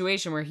a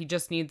situation where he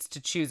just needs to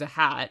choose a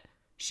hat,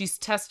 she's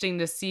testing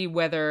to see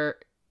whether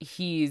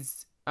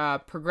he's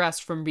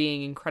progressed from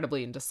being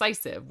incredibly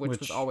indecisive, which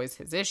was always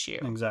his issue.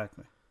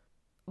 Exactly.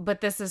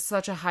 But this is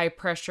such a high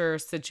pressure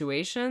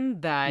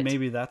situation that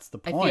maybe that's the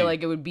point. I feel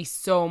like it would be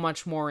so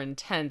much more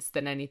intense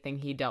than anything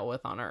he dealt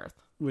with on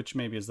Earth. Which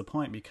maybe is the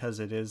point, because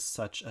it is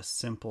such a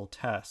simple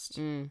test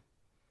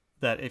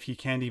that if he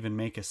can't even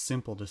make a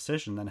simple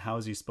decision, then how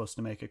is he supposed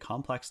to make a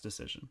complex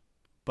decision?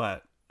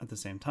 But at the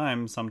same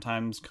time,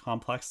 sometimes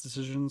complex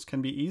decisions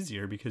can be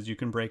easier because you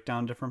can break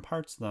down different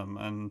parts of them,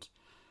 and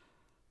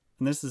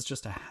this is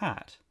just a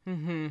hat.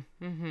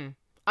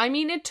 I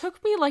mean, it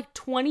took me like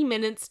 20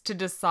 minutes to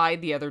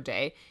decide the other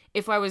day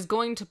if I was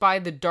going to buy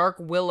the Dark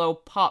Willow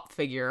pop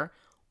figure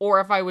or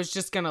if I was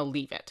just going to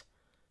leave it.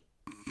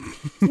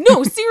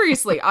 No,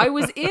 seriously. I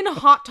was in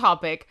Hot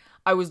Topic.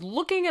 I was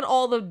looking at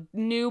all the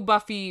new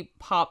Buffy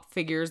pop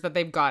figures that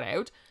they've got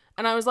out.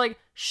 And I was like,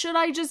 should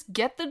I just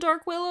get the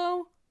Dark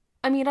Willow?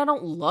 I mean, I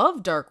don't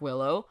love Dark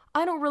Willow.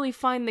 I don't really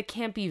find the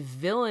campy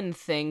villain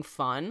thing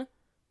fun.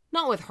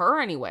 Not with her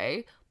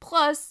anyway.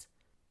 Plus,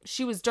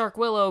 she was Dark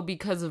Willow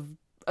because of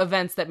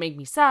events that make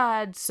me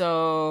sad,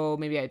 so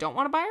maybe I don't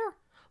want to buy her.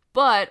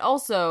 But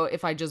also,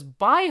 if I just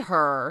buy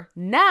her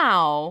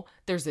now,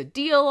 there's a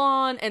deal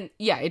on, and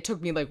yeah, it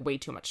took me like way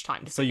too much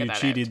time to figure that out.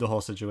 So you cheated the whole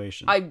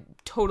situation. I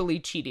totally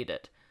cheated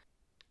it.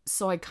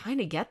 So I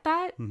kind of get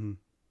that, and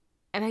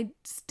I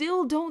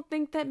still don't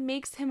think that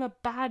makes him a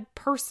bad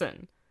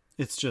person.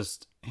 It's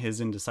just his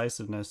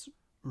indecisiveness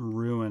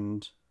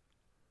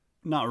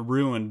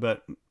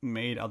but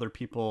made other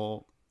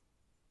people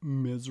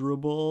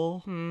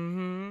miserable.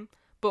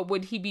 But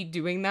would he be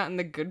doing that in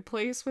the good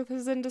place with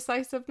his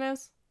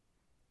indecisiveness?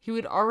 He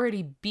would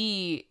already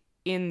be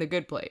in the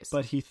good place.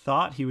 But he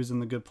thought he was in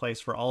the good place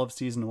for all of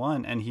season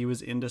 1, and he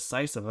was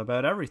indecisive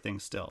about everything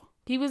still.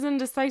 He was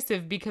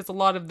indecisive because a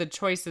lot of the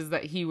choices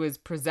that he was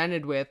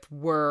presented with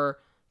were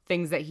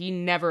things that he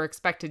never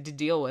expected to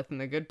deal with in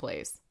the good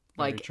place.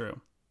 Very Like true.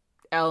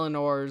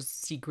 Eleanor's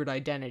secret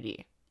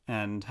identity.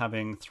 And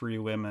having 3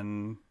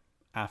 women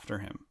after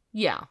him.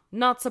 Yeah,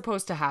 not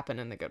supposed to happen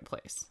in the good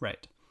place.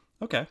 Right.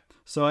 Okay.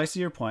 So I see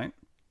your point.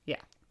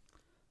 Yeah.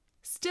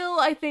 Still,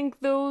 I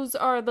think those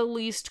are the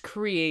least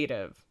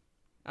creative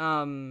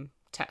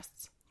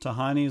tests.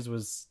 Tahani's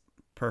was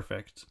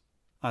perfect.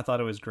 I thought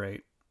it was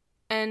great.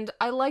 And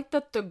I like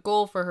that the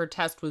goal for her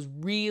test was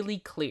really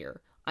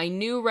clear. I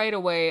knew right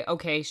away,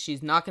 okay,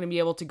 she's not going to be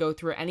able to go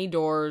through any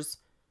doors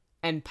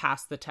and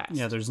pass the test.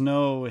 Yeah, there's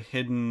no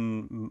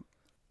hidden...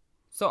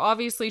 So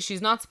obviously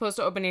she's not supposed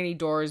to open any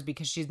doors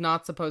because she's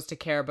not supposed to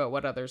care about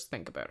what others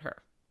think about her.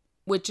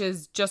 Which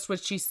is just what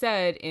she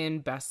said in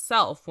Best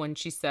Self when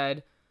she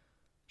said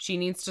she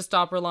needs to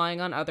stop relying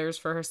on others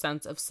for her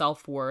sense of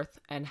self-worth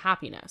and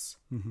happiness.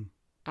 Mm-hmm.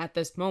 At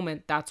this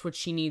moment, that's what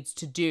she needs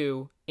to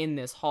do in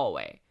this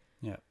hallway.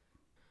 Yeah.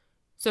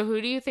 So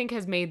who do you think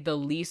has made the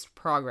least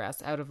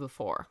progress out of the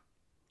 4?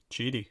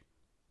 Chidi'd.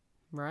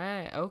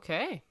 Right,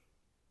 okay.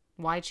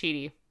 Why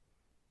Chidi'd?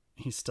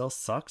 He still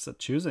sucks at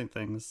choosing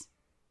things.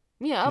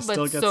 Yeah, He but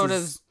still gets so his-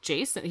 does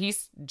Jason.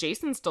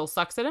 Jason still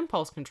sucks at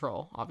impulse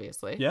control,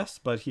 obviously. Yes,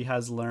 but he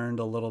has learned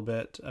a little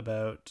bit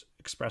about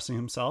expressing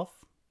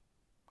himself,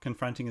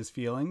 confronting his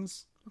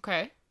feelings.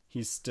 Okay.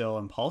 He's still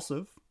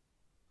impulsive,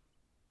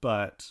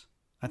 but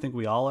I think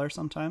we all are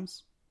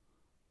sometimes.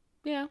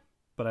 Yeah.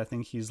 But I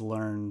think he's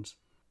learned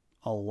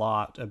a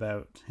lot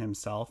about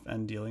himself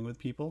and dealing with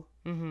people.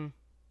 Mm-hmm.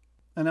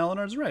 And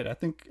Eleanor's right. I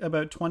think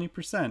about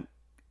 20%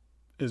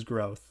 is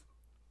growth.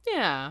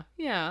 Yeah,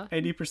 yeah.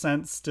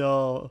 80%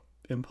 still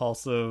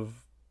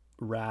impulsive,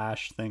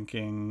 rash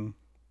thinking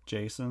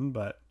Jason,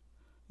 but,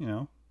 you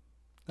know,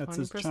 that's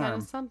his 20% charm.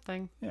 is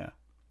something. Yeah.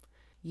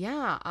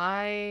 Yeah,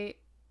 I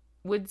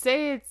would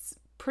say it's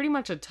pretty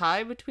much a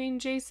tie between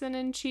Jason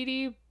and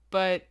Chidi'd,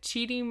 but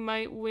Chidi'd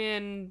might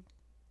win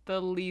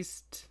the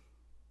least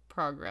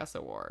progress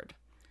award.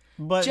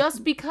 But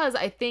Just because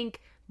I think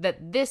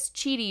that this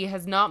Chidi'd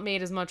has not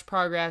made as much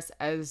progress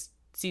as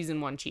season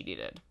 1 Chidi'd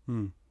did.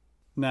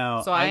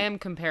 now, So I am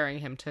comparing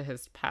him to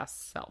his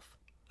past self.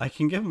 I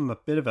can give him a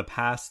bit of a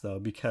pass, though,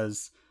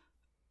 because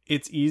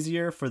it's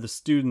easier for the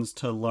students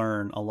to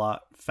learn a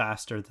lot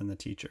faster than the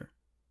teacher.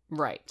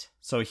 Right.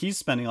 So he's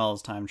spending all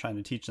his time trying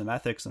to teach them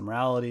ethics and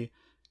morality,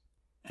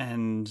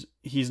 and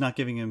he's not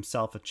giving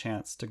himself a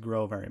chance to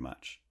grow very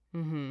much.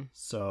 Mm-hmm.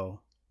 So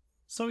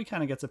he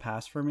kind of gets a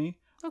pass for me.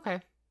 Okay.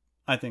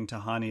 I think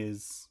Tahani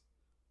is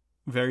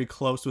very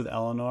close with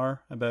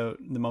Eleanor about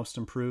the most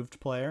improved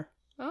player.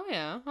 Oh,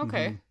 yeah.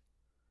 Okay. Mhm.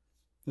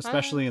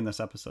 Especially in this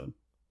episode.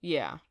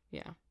 Yeah.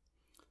 Yeah.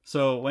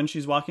 So when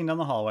she's walking down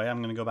the hallway,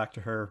 I'm going to go back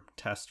to her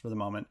test for the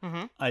moment.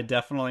 Mm-hmm. I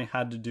definitely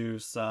had to do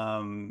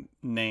some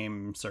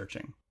name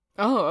searching.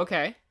 Oh,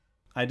 okay.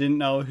 I didn't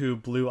know who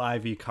Blue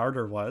Ivy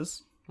Carter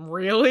was.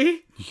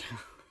 Really?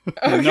 No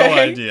Okay.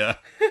 idea.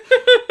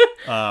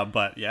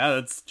 But yeah,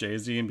 that's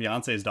Jay-Z and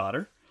Beyonce's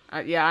daughter.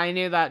 Yeah, I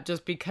knew that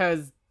just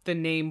because the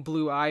name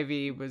Blue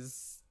Ivy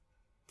was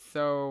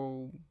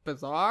so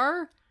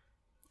bizarre.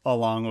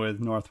 Along with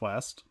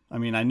Northwest. I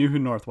mean, I knew who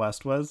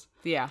Northwest was,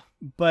 Yeah.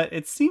 but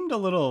it seemed a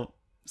little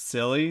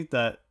silly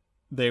that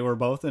they were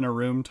both in a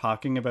room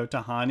talking about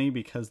Tahani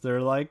because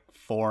they're like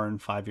 4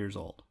 and 5 years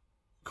old.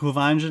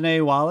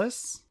 Quvenzhané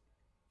Wallis,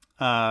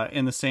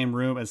 in the same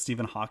room as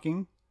Stephen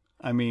Hawking.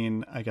 I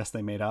mean, I guess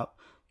they made up,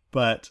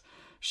 but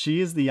she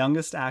is the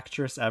youngest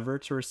actress ever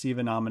to receive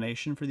a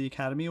nomination for the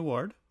Academy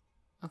Award.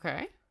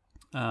 Okay.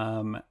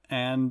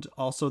 And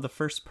also the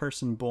first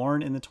person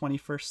born in the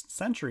 21st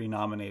century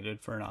nominated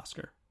for an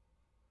Oscar.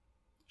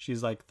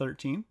 She's like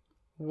 13.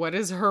 What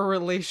is her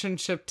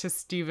relationship to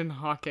Stephen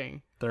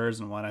Hawking? There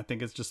isn't one. I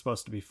think it's just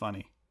supposed to be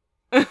funny.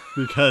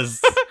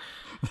 Because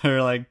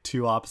they're like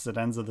two opposite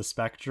ends of the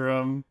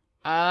spectrum.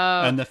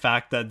 And the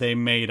fact that they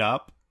made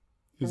up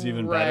is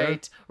even better.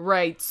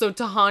 Right. So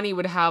Tahani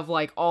would have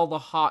like all the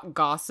hot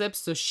gossip,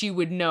 so she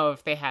would know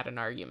if they had an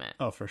argument.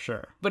 Oh, for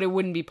sure. But it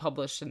wouldn't be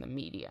published in the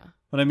media.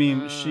 But I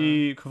mean,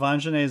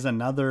 Quvenzhané is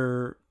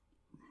another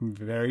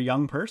very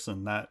young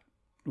person that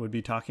would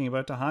be talking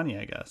about Tahani,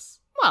 I guess.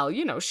 Well,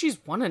 you know,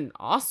 she's won an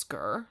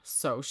Oscar,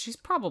 so she's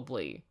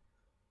probably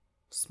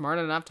smart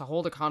enough to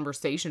hold a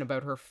conversation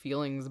about her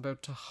feelings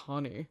about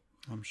Tahani.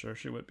 I'm sure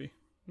she would be.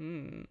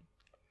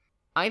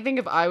 I think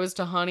if I was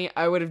Tahani,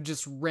 I would have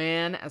just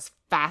ran as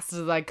fast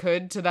as I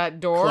could to that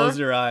door. Close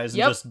your eyes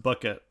and just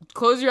book it.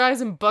 Close your eyes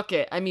and book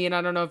it. I mean,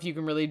 I don't know if you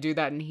can really do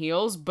that in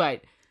heels,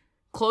 but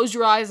close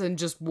your eyes and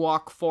just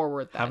walk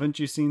forward then. Haven't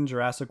you seen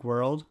Jurassic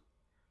World?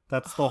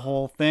 That's the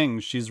whole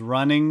thing. She's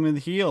running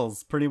with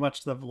heels pretty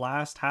much the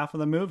last half of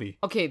the movie.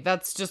 Okay,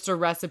 that's just a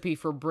recipe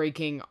for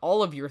breaking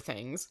all of your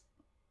things.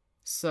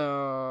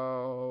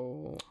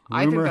 So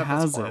I think Rumor that's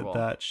has horrible. it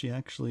that she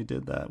actually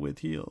did that with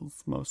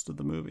heels most of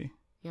the movie.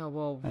 Yeah,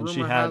 well, And rumor she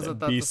had has it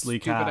that's a beastly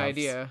stupid calves.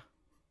 idea.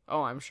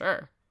 Oh, I'm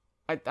sure.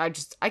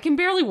 I can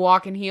barely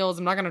walk in heels.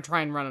 I'm not going to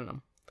try and run in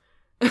them.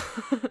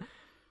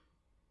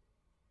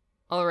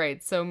 All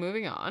right, so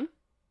moving on.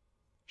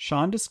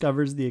 Sean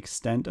discovers the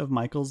extent of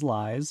Michael's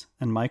lies,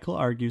 and Michael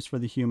argues for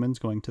the humans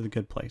going to the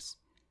good place.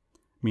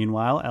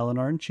 Meanwhile,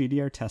 Eleanor and Chidi'd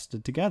are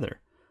tested together.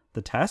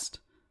 The test?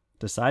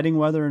 Deciding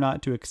whether or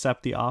not to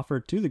accept the offer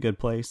to the good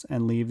place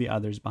and leave the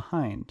others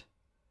behind.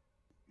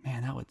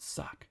 Man, that would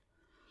suck.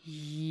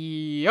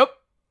 Yep.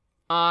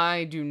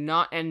 I do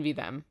not envy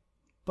them.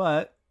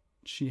 But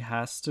she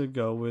has to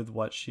go with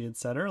what she had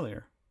said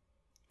earlier.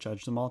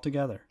 Judge them all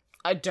together.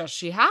 Does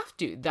she have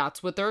to?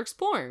 That's what they're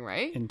exploring,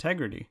 right?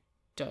 Integrity.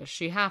 Does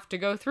she have to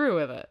go through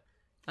with it?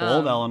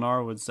 Old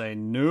Eleanor would say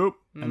nope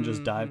and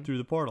just dive through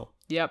the portal.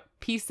 Yep.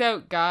 Peace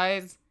out,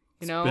 guys.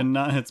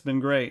 It's been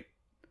great.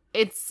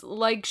 It's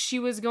like she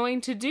was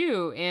going to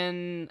do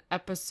in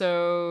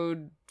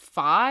episode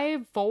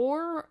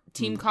 4,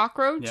 Team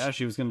Cockroach. Yeah,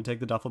 she was going to take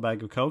the duffel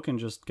bag of Coke and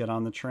just get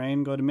on the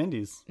train, go to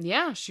Mindy's.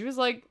 Yeah, she was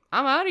like,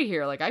 I'm out of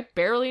here. Like, I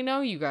barely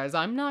know you guys.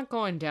 I'm not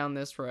going down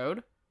this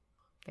road.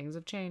 Things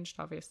have changed,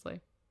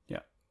 obviously. Yeah.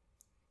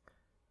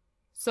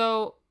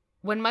 So,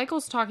 when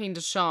Michael's talking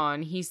to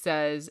Sean, he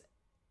says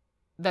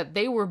that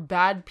they were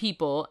bad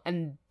people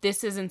and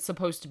this isn't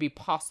supposed to be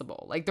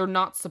possible. Like, they're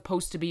not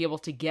supposed to be able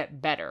to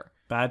get better.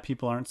 Bad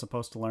people aren't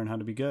supposed to learn how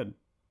to be good.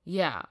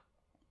 Yeah.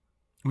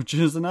 Which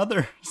is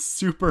another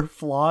super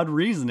flawed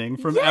reasoning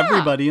from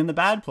everybody in the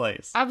bad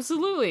place.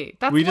 Absolutely.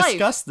 That's we life.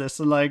 discussed this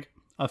in like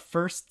a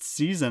first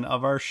season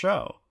of our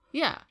show.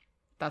 Yeah.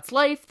 That's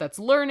life. That's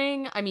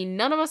learning. I mean,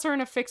 none of us are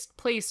in a fixed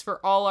place for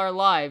all our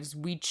lives.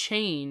 We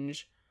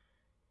change.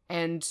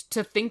 And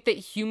to think that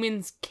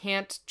humans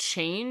can't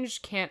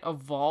change, can't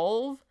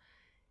evolve,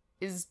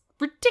 is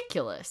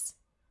ridiculous.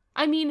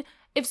 I mean,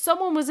 if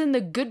someone was in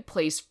the good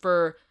place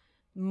for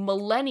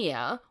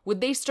millennia,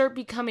 would they start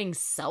becoming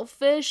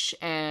selfish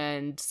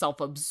and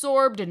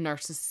self-absorbed and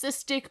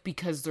narcissistic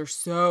because they're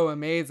so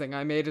amazing?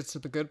 I made it to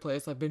the good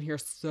place. I've been here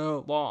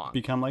so long.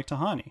 Become like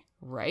Tahani.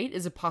 Right?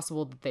 Is it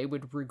possible that they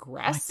would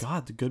regress? Oh my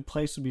God, the good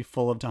place would be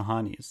full of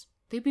Tahanis.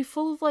 They'd be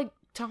full of like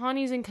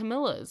Tahanis and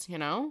Camillas, you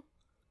know?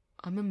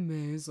 I'm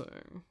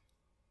amazing.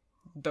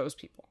 Those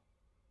people.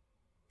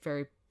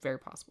 Very, very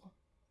possible.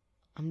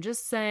 I'm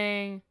just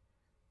saying,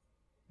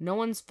 no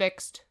one's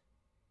fixed.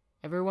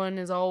 Everyone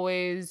is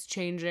always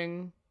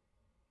changing.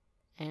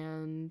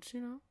 And,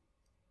 you know,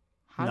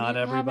 how Not do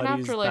you have an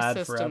everybody's afterlife bad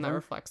system forever. that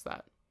reflects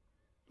that?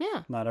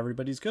 Yeah. Not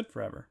everybody's good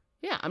forever.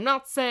 Yeah, I'm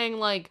not saying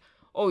like,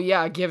 oh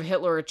yeah, give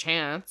Hitler a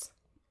chance.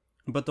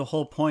 But the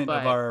whole point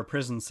But- of our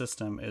prison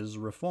system is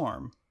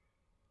reform.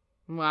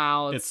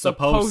 Wow, it's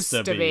supposed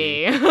supposed to to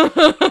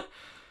be.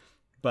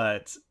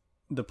 But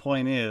the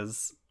point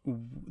is,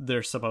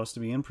 they're supposed to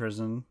be in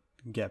prison,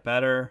 get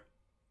better,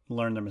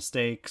 learn their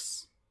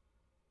mistakes,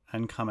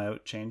 and come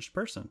out changed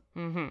person.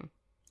 Mm-hmm.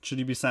 Should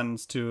he be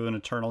sentenced to an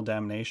eternal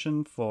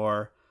damnation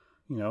for,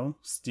 you know,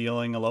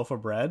 stealing a loaf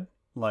of bread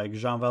like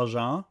Jean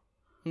Valjean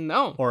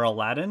No. or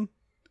Aladdin?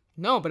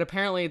 No, but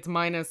apparently it's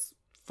minus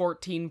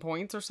 14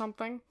 points or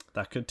something.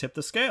 That could tip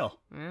the scale.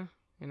 Yeah,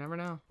 you never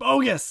know.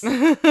 Bogus!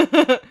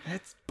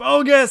 It's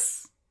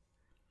bogus!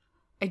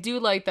 I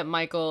do like that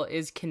Michael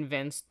is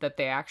convinced that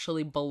they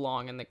actually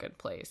belong in the good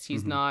place.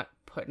 He's not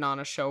putting on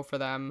a show for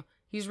them.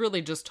 He's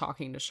really just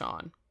talking to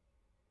Sean.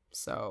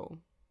 So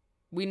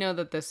we know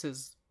that this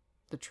is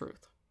the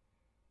truth,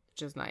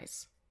 which is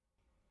nice.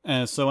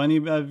 And so any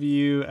of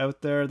you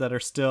out there that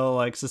are still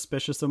like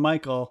suspicious of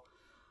Michael,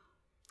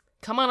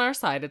 Come on our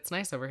side. It's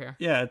nice over here.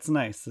 yeah, it's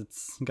nice.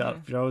 It's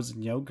got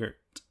frozen yogurt.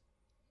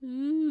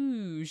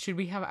 Ooh, should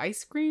we have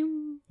ice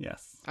cream?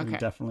 Yes, we Okay.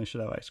 definitely should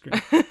have ice cream.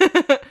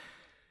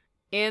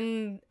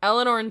 In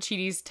Eleanor and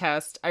Chidi's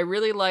test, I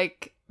really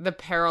like the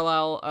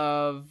parallel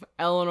of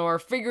Eleanor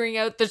figuring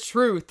out the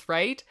truth,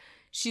 right?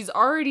 She's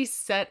already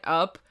set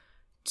up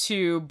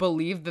to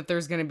believe that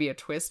there's going to be a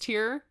twist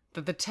here,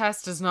 that the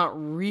test is not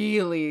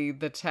really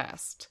the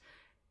test.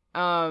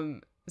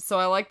 So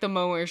I like the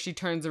moment where she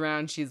turns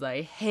around, she's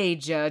like, "Hey,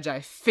 Judge, I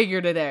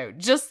figured it out."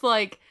 Just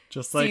like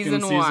In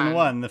season season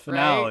one, the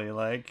finale. right?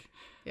 Like,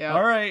 Yep.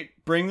 all right,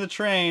 bring the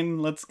train.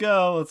 Let's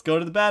go. Let's go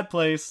to the bad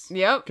place.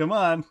 Yep. Come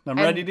on. I'm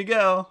And- ready to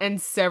go. And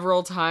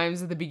several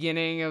times at the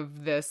beginning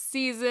of this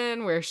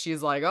season where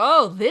she's like,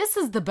 "Oh, this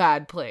is the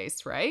bad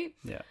place," right?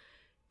 Yeah.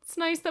 It's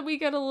nice that we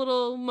get a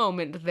little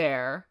moment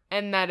there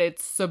and that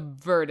it's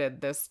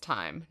subverted this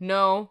time.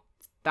 No,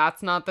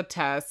 that's not the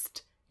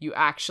test. You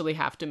actually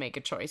have to make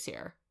a choice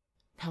here.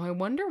 Now, I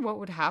wonder what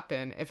would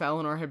happen if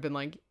Eleanor had been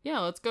like, "Yeah,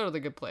 let's go to the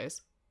good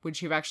place." Would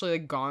she have actually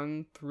like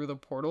gone through the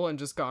portal and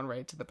just gone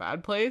right to the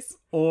bad place?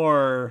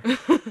 Or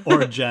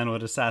Jen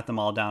would have sat them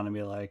all down and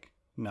be like,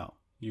 "No,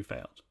 you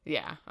failed."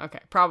 Yeah, okay,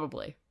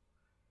 probably.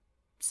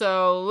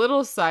 So,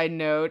 little side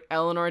note,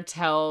 Eleanor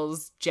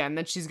tells Jen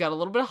that she's got a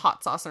little bit of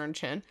hot sauce on her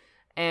chin.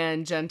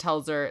 And Jen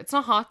tells her it's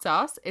not hot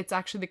sauce, it's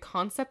actually the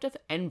concept of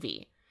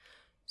envy.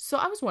 So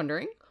I was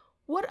wondering,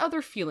 what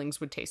other feelings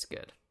would taste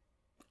good?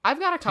 I've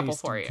got a couple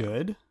Taste for you.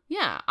 good?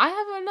 Yeah, I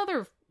have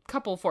another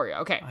couple for you.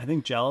 Okay. I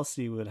think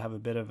jealousy would have a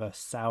bit of a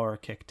sour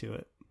kick to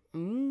it.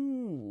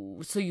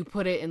 Ooh. So you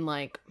put it in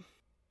like...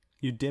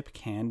 You dip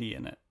candy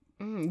in it.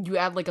 You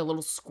add like a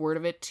little squirt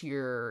of it to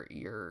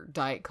your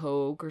Diet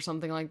Coke or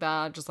something like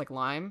that. Just like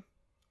lime.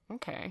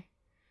 Okay.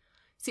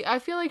 See, I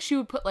feel like she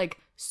would put like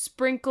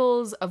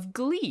sprinkles of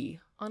Glee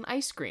on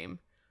ice cream.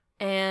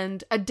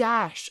 And a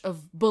dash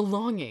of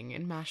belonging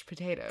in mashed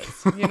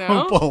potatoes, you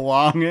know?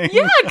 Belonging?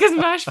 Yeah, because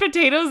mashed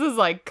potatoes is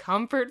like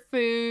comfort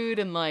food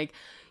and like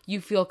you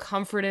feel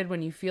comforted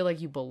when you feel like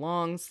you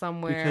belong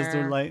somewhere. Because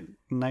they're like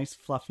nice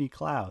fluffy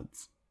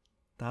clouds.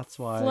 That's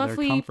why fluffy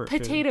they're comfort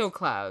potato foods.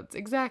 clouds,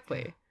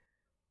 exactly.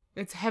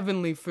 It's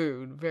heavenly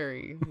food,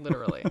 very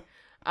literally.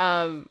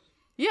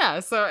 Yeah,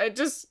 so it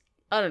just,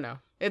 I don't know.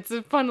 It's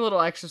a fun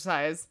little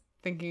exercise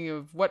thinking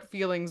of what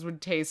feelings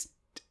would taste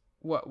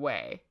what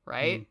way,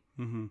 right?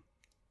 Mm-hmm.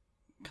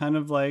 Kind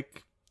of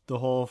like the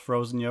whole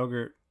frozen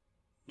yogurt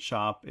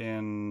shop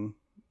in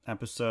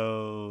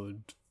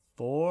episode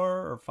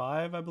 4 or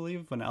 5, I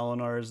believe, when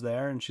Eleanor is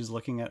there and she's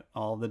looking at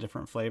all the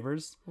different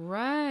flavors.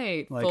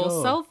 Right. Like,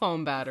 full cell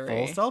phone battery.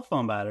 Full cell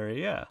phone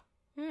battery, yeah.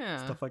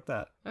 Yeah. Stuff like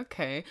that.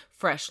 Okay.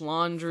 Fresh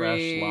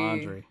laundry. Fresh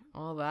laundry.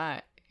 All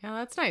that. Yeah,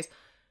 that's nice.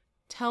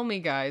 Tell me,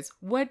 guys,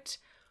 what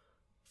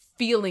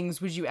feelings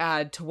would you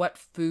add to what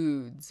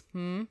foods?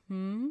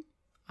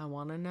 I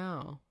want to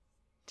know.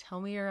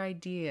 Tell me your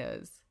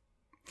ideas.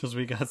 Because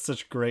we got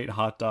such great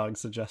hot dog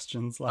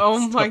suggestions last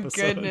Oh my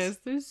episode. goodness.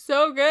 They're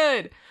so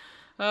good.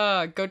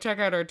 Go check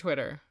out our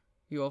Twitter.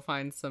 You will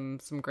find some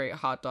great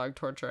hot dog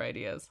torture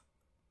ideas.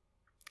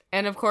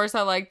 And of course,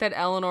 I like that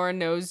Eleanor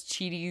knows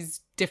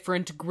Chidi's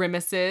different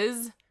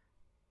grimaces.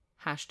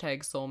 Hashtag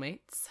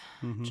soulmates.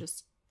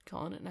 Just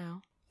calling it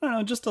now. I don't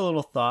know, just a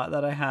little thought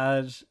that I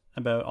had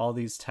about all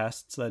these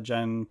tests that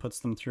Jen puts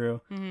them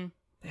through.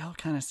 They all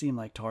kind of seem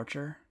like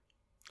torture.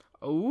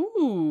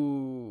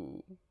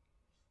 Ooh.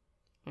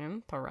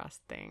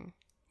 Interesting.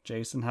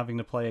 Jason having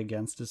to play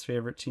against his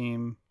favorite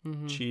team.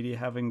 Chidi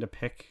having to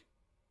pick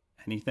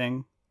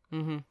anything.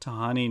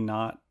 Tahani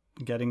not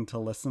getting to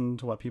listen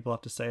to what people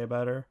have to say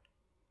about her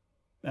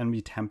and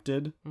be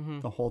tempted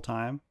the whole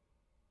time.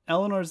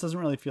 Eleanor's doesn't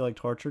really feel like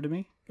torture to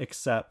me,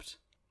 except...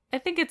 I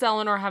think it's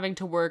Eleanor having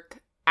to work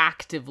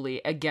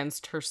actively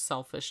against her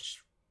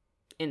selfish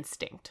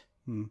instinct,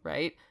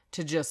 right?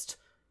 To just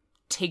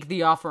take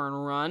the offer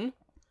and run.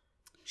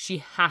 She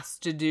has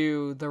to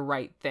do the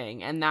right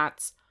thing, and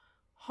that's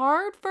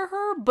hard for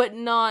her, but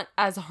not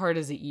as hard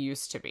as it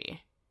used to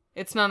be.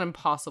 It's not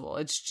impossible.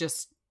 It's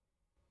just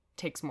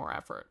takes more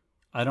effort.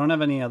 I don't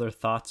have any other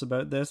thoughts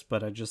about this,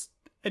 but it just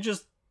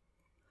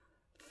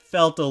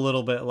felt a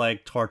little bit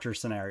like torture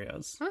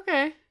scenarios.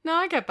 Okay. No,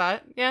 I get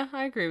that. Yeah,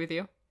 I agree with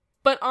you.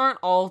 But aren't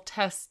all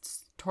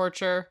tests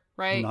torture,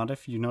 right? Not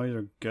if you know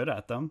you're good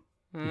at them.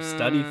 You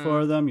study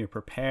for them, you're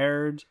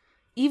prepared.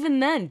 Even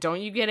then, don't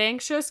you get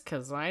anxious?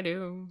 Because I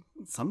do.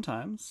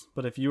 Sometimes.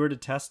 But if you were to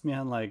test me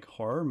on like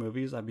horror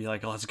movies, I'd be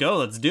like, let's go,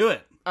 let's do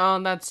it.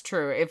 Oh, that's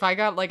true. If I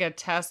got like a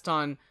test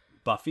on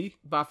Buffy,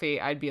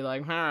 I'd be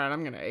like, all right,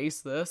 I'm going to ace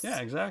this. Yeah,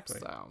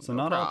 exactly. So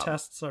no not all prob.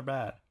 tests are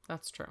bad.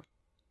 That's true.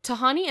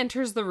 Tahani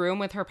enters the room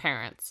with her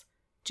parents.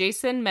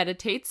 Jason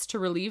meditates to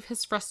relieve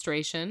his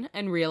frustration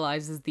and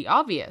realizes the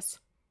obvious.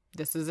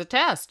 This is a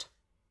test.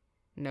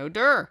 No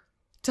dur.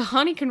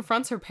 Tahani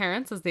confronts her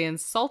parents as they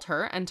insult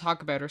her and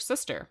talk about her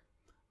sister.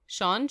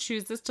 Sean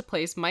chooses to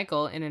place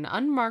Michael in an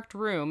unmarked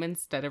room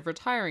instead of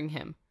retiring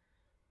him.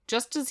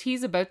 Just as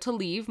he's about to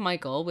leave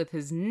Michael with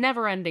his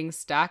never-ending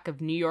stack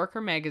of New Yorker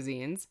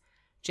magazines,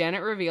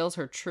 Janet reveals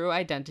her true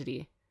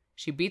identity.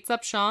 She beats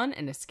up Sean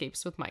and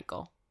escapes with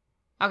Michael.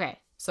 Okay,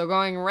 so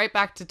going right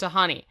back to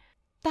Tahani.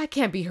 That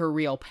can't be her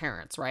real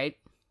parents, right?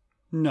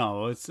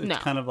 No, it's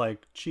kind of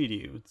like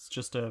Chidi'd. It's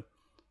just a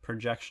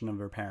projection of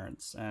her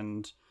parents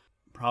and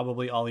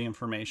probably all the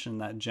information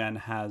that Jen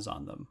has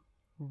on them.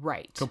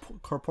 Right.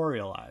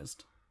 Corporealized.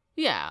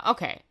 Yeah,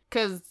 okay.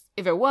 Because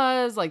if it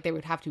was, like, they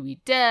would have to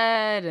be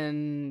dead,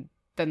 and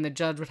then the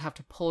judge would have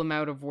to pull them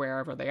out of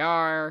wherever they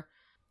are.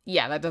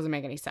 Yeah, that doesn't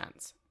make any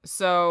sense.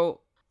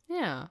 So,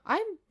 yeah,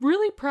 I'm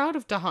really proud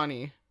of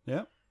Tahani.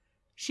 Yep.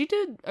 She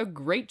did a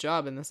great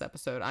job in this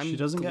episode. She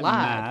doesn't get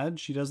mad.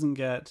 She doesn't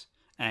get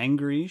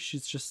angry.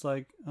 She's just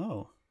like,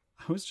 oh,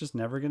 I was just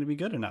never going to be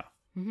good enough.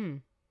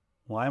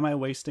 Why am I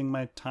wasting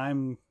my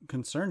time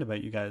concerned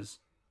about you guys?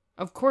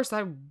 Of course,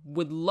 I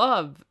would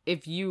love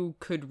if you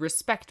could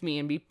respect me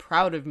and be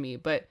proud of me,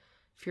 but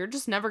if you're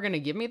just never going to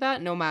give me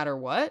that no matter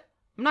what,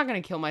 I'm not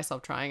going to kill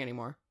myself trying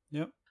anymore.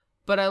 Yep.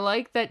 But I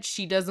like that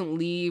she doesn't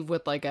leave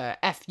with like a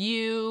F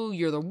you,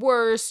 you're the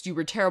worst, you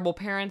were terrible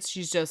parents.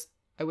 She's just,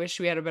 I wish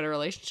we had a better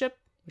relationship.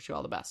 Wish you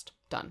all the best.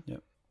 Done.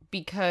 Yep.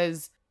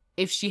 Because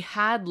if she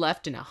had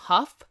left in a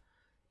huff,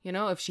 you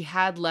know, if she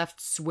had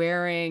left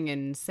swearing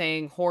and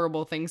saying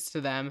horrible things to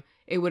them,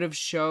 it would have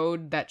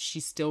showed that she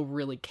still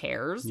really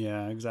cares.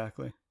 Yeah,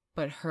 exactly.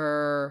 But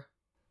her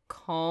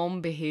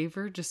calm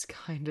behavior just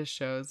kind of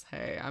shows,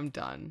 hey, I'm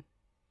done.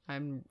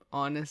 I'm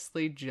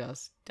honestly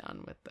just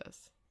done with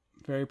this.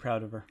 Very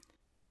proud of her.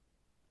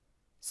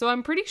 So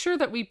I'm pretty sure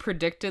that we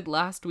predicted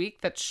last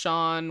week that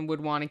Sean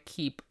would want to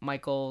keep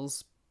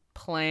Michael's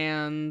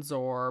plans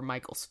or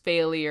Michael's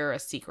failure a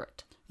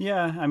secret.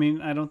 Yeah, I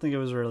mean, I don't think it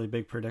was a really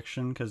big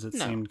prediction because it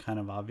No. seemed kind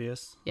of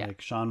obvious. Yeah.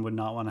 Like, Sean would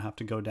not want to have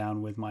to go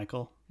down with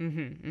Michael.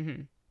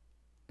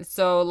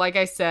 So, like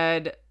I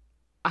said,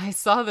 I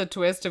saw the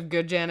twist of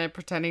good Janet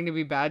pretending to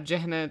be bad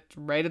Janet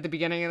right at the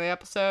beginning of the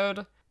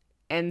episode.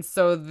 And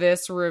so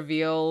this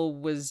reveal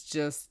was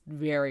just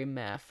very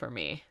meh for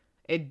me.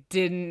 It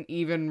didn't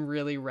even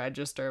really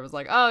register. It was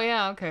like, oh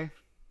yeah, okay.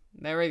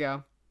 There we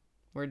go.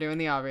 We're doing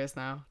the obvious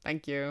now.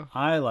 Thank you.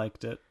 I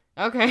liked it.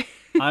 Okay.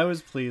 I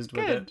was pleased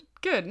with it.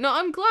 Good. No,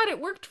 I'm glad it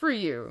worked for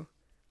you.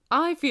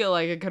 I feel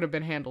like it could have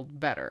been handled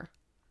better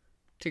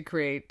to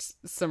create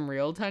some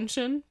real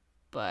tension,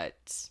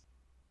 but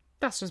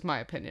that's just my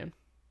opinion.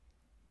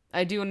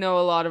 I do know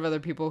a lot of other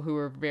people who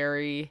were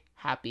very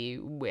happy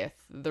with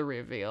the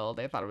reveal.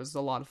 They thought it was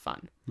a lot of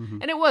fun.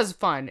 And it was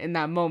fun in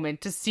that moment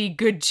to see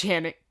good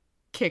Janet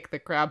kick the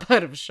crap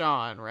out of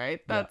Sean, right?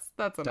 That's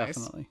a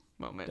definitely. nice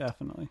moment.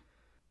 Definitely.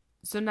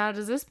 So now,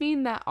 does this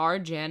mean that our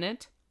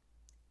Janet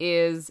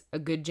is a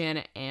good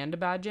Janet and a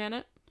bad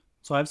Janet?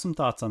 So I have some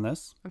thoughts on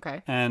this.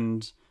 Okay.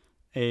 And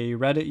a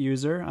Reddit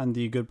user on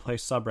the Good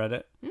Place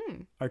subreddit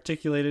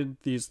articulated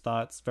these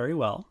thoughts very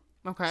well.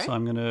 Okay. So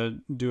I'm going to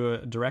do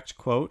a direct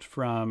quote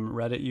from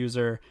Reddit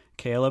user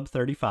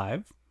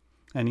Caleb35.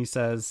 And he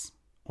says,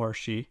 or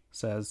she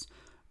says,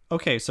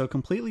 okay, so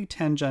completely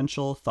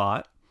tangential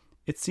thought.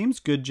 It seems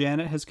good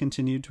Janet has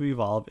continued to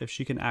evolve if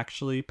she can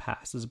actually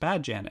pass as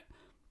bad Janet.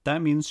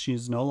 That means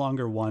she's no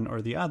longer one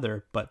or the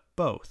other, but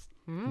both.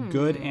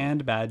 Good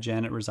and bad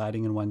Janet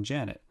residing in one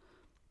Janet.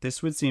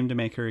 This would seem to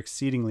make her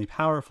exceedingly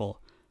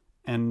powerful.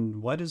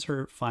 And what is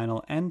her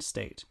final end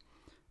state?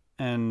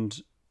 And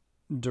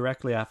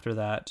directly after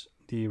that,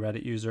 the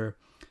Reddit user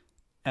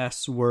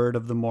S Word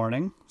of the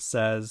Morning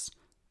says,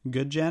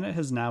 good Janet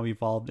has now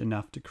evolved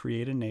enough to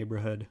create a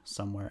neighborhood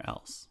somewhere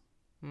else.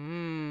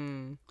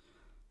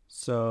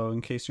 So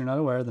in case you're not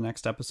aware, the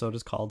next episode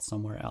is called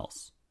Somewhere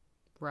Else.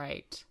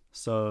 Right.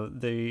 So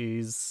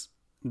this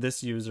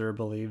user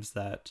believes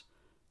that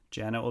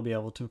Janet will be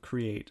able to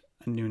create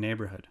a new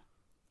neighborhood.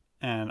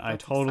 And I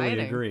totally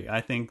agree.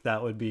 I think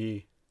that would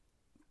be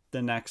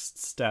the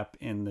next step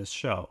in this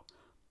show.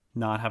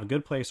 Not have a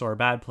good place or a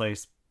bad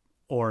place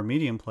or a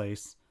medium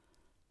place.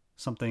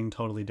 Something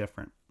totally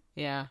different.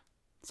 Yeah.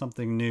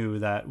 Something new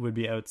that would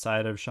be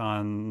outside of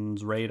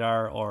Sean's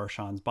radar or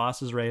Sean's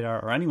boss's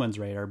radar or anyone's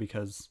radar,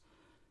 because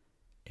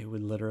it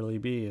would literally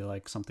be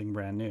like something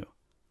brand new.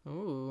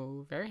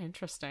 Ooh, very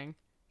interesting.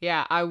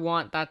 Yeah, I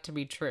want that to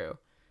be true.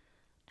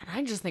 And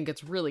I just think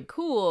it's really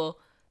cool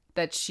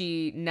that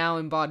she now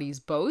embodies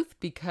both,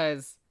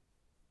 because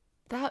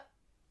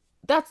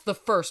that's the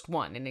first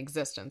one in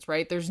existence,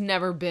 right? There's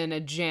never been a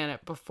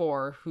Janet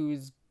before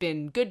who's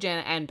been good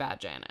Janet and bad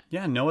Janet.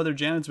 Yeah, no other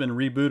Janet's been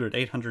rebooted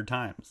 800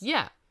 times.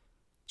 Yeah.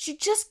 She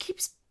just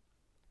keeps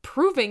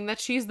proving that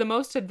she's the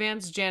most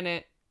advanced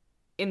Janet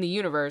in the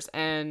universe,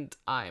 and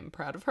I'm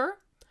proud of her.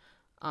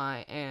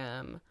 I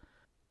am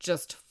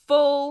just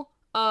full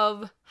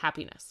of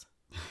happiness.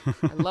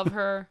 I love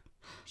her.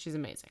 She's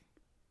amazing.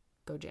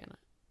 Go Janet.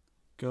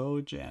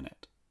 Go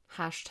Janet.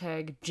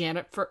 Hashtag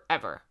Janet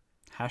forever.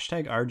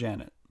 Hashtag our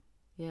Janet.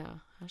 Yeah.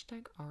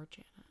 Hashtag our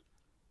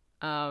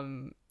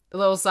Janet. A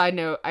little side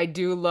note, I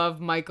do love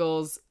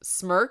Michael's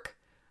smirk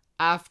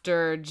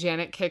after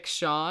Janet kicks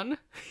Sean.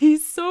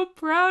 He's so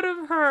proud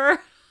of her.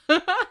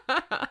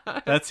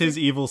 That's his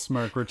evil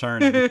smirk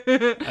returning.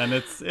 And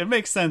it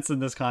makes sense in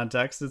this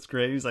context. It's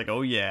great. He's like,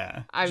 oh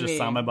yeah. I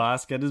saw my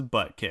boss get his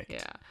butt kicked.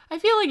 Yeah. I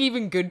feel like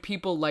even good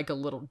people like a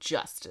little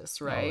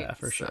justice, right? Oh yeah,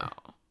 for sure.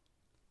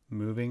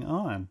 Moving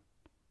on.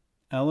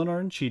 Eleanor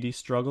and Chidi'd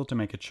struggle to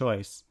make a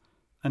choice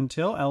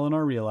until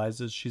Eleanor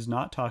realizes she's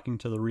not talking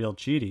to the real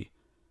Chidi'd.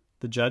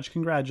 The judge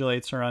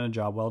congratulates her on a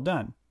job well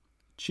done.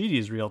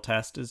 Chidi'd's real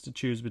test is to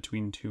choose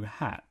between two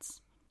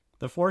hats.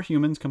 The four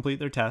humans complete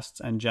their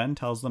tests, and Jen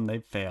tells them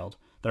they've failed.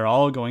 They're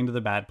all going to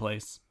the bad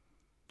place.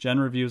 Jen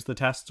reviews the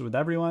tests with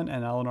everyone,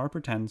 and Eleanor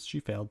pretends she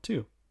failed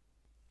too.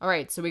 All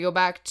right, so we go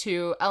back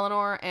to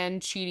Eleanor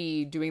and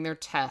Chidi'd doing their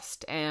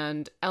test,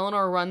 and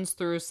Eleanor runs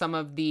through some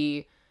of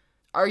the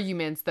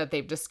arguments that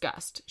they've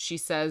discussed. She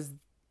says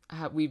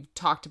we've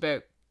talked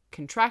about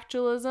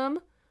contractualism,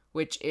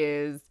 which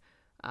is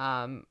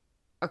a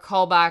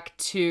callback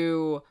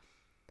to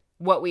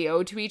what we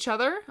owe to each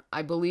other.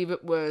 I believe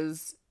it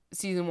was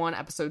season 1,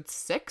 episode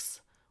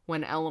 6,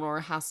 when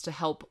Eleanor has to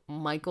help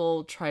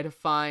Michael try to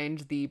find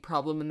the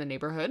problem in the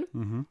neighborhood.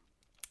 Mm-hmm.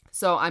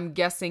 So I'm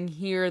guessing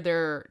here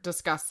they're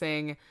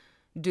discussing,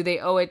 do they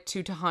owe it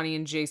to Tahani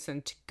and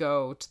Jason to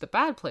go to the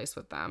bad place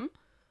with them?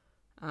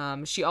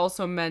 She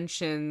also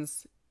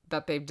mentions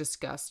that they've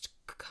discussed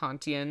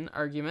Kantian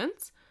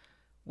arguments,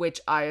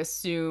 which I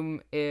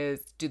assume is,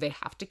 do they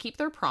have to keep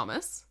their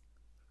promise?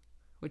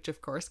 Which,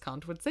 of course,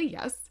 Kant would say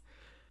yes.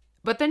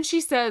 But then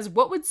she says,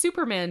 what would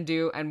Superman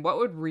do and what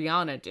would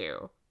Rihanna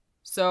do?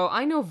 So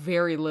I know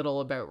very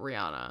little about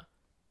Rihanna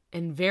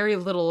and very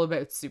little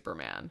about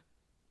Superman.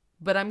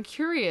 But I'm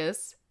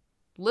curious,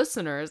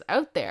 listeners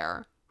out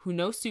there who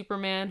know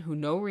Superman, who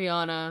know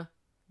Rihanna,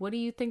 What do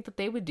you think that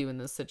they would do in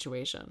this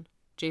situation?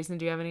 Jason,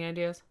 do you have any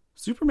ideas?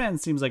 Superman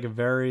seems like a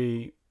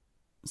very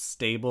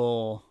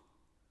stable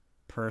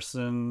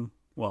person.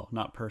 Well,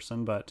 not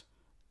person, but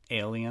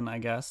alien, I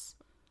guess.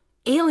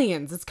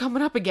 Aliens, it's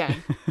coming up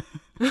again.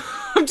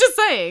 I'm just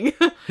saying.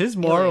 His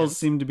morals Aliens.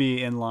 seem to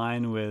be in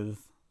line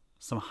with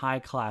some high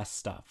class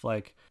stuff.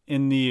 Like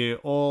in the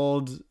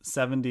old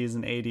 70s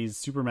and 80s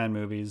Superman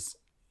movies,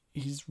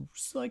 he's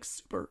like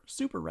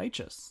super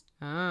righteous.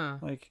 Ah.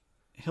 Like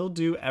he'll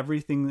do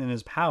everything in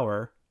his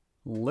power,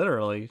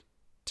 literally,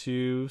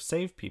 to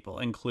save people,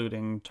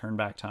 including turn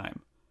back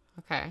time.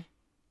 Okay.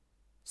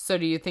 So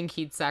do you think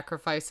he'd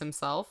sacrifice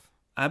himself?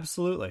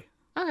 Absolutely.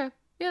 Okay.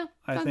 Yeah.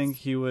 I think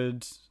he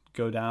would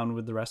go down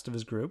with the rest of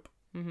his group.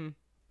 Mm-hmm.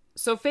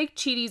 So fake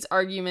Chidi's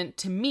argument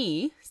to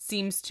me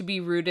seems to be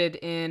rooted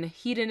in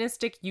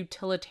hedonistic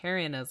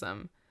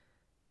utilitarianism.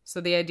 So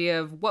the idea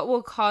of what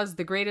will cause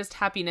the greatest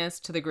happiness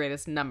to the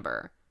greatest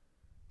number.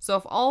 So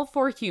if all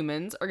 4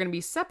 humans are going to be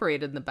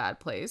separated in the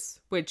bad place,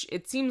 which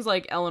it seems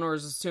like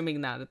Eleanor's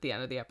assuming that at the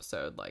end of the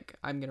episode, like,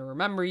 I'm going to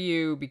remember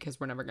you because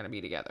we're never going to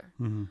be together.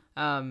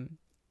 Mm-hmm.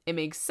 It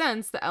makes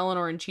sense that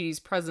Eleanor and Chidi's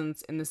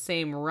presence in the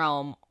same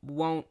realm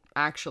won't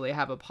actually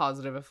have a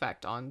positive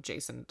effect on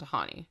Jason and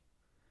Tahani.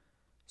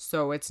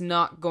 So it's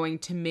not going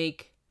to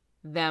make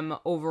them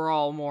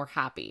overall more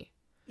happy.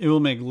 It will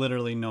make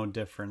literally no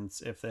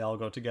difference if they all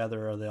go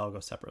together or they all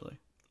go separately.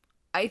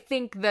 I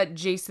think that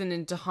Jason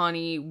and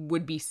Tahani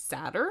would be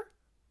sadder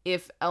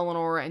if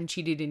Eleanor and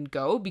Chidi didn't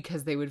go,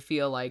 because they would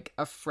feel like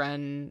a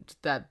friend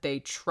that they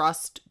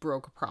trust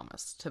broke a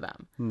promise to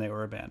them. And they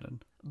were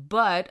abandoned.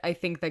 But I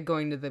think that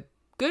going to the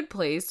good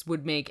place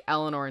would make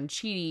Eleanor and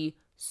Chidi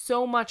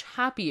so much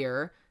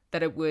happier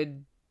that it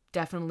would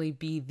definitely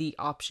be the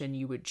option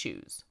you would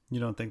choose. You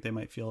don't think they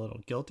might feel a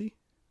little guilty?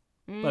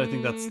 But I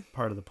think that's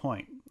part of the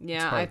point.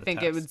 Yeah, I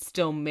think it would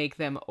still make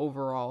them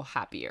overall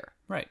happier.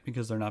 Right,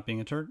 because they're not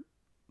being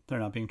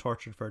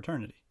tortured for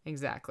eternity.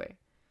 Exactly.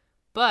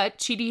 But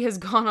Chidi has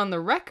gone on the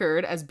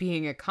record as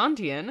being a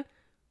Kantian,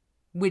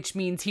 which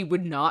means he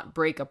would not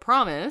break a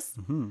promise.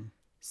 Mm-hmm.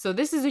 So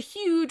this is a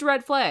huge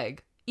red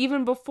flag.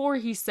 Even before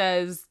he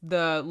says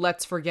the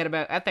let's forget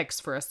about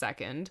ethics for a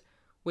second,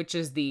 which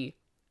is the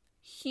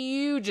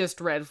hugest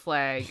red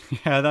flag.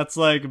 Yeah, that's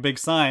like a big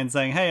sign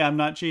saying, hey, I'm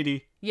not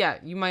Chidi. Yeah,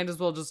 you might as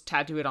well just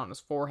tattoo it on his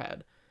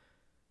forehead.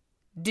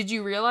 Did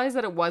you realize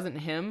that it wasn't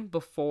him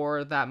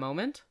before that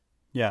moment?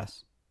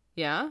 Yes.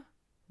 Yeah?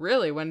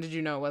 Really? When did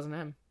you know it wasn't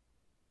him?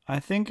 I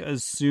think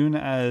as soon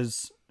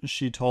as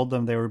she told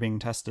them they were being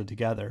tested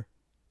together,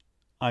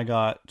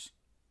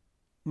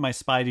 my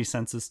spidey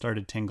senses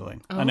started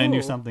tingling. Oh. And I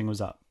knew something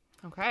was up.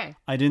 Okay.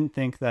 I didn't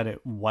think that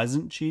it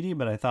wasn't Chidi,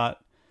 but I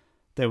thought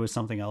there was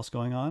something else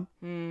going on.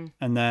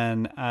 And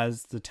then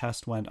as the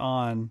test went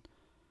on,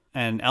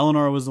 and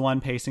Eleanor was the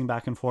one pacing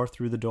back and forth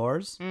through the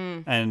doors,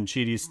 and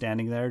Chidi's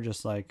standing there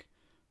just like,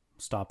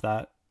 stop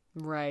that.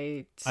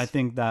 Right. I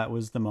think that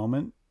was the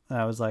moment. And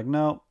I was like,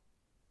 no,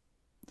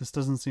 this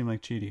doesn't seem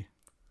like Chidi.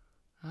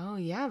 Oh,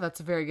 yeah, that's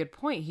a very good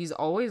point. He's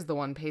always the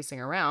one pacing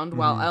around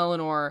while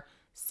Eleanor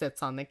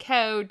sits on the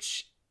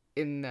couch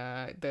in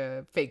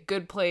the fake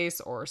good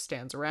place or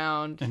stands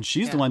around. And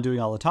she's the one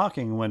doing all the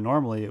talking when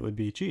normally it would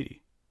be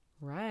Chidi.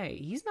 Right.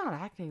 He's not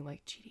acting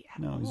like Chidi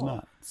at all. No, he's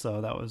not.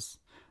 So that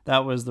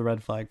was the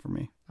red flag for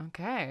me.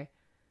 Okay.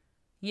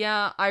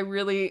 Yeah, I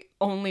really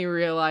only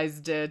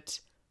realized it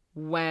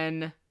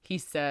when he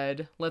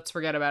said, let's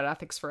forget about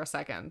ethics for a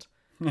second.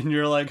 And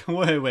you're like,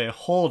 wait,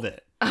 hold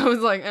it. I was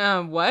like,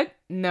 what?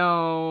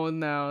 No,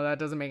 that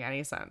doesn't make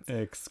any sense.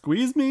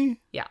 Excuse me?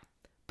 Yeah.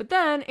 But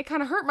then it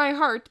kind of hurt my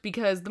heart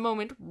because the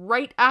moment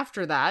right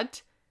after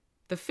that,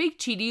 the fake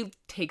Chidi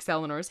takes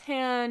Eleanor's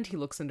hand, he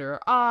looks into her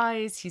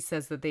eyes, he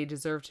says that they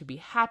deserve to be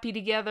happy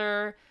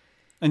together.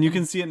 And you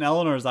can see it in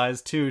Eleanor's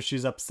eyes too.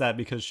 She's upset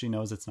because she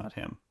knows it's not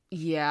him.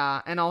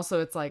 Yeah, and also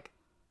it's like,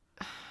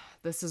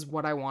 this is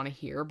what I want to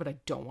hear, but I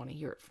don't want to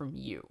hear it from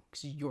you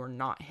because you're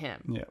not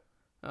him. Yeah.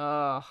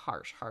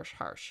 Harsh.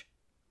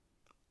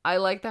 I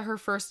like that her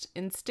first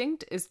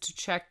instinct is to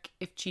check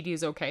if Chidi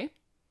is okay.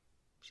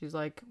 She's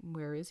like,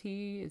 where is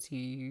he? Is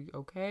he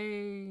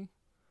okay?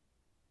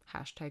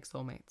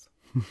 #soulmates.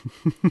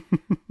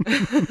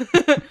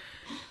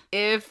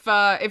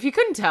 If you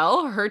couldn't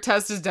tell, her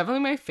test is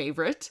definitely my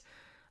favorite.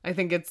 I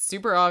think it's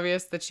super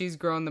obvious that she's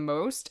grown the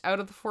most out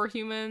of the 4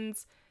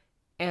 humans.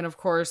 And of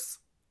course,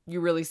 you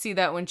really see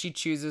that when she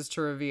chooses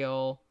to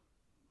reveal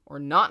or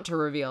not to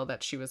reveal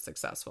that she was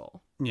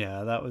successful.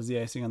 Yeah, that was the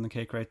icing on the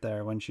cake right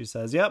there when she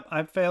says, yep,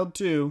 I failed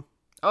too.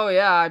 Oh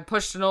yeah, I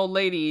pushed an old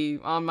lady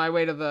on my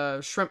way to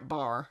the shrimp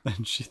bar.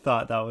 And she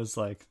thought that was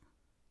like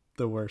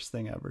the worst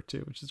thing ever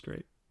too, which is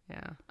great.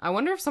 Yeah. I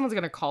wonder if someone's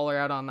going to call her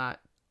out on that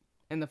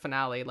in the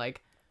finale.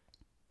 Like,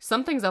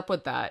 something's up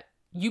with that.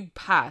 You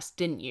passed,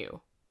 didn't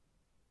you?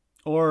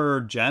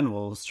 Or Jen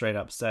will straight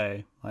up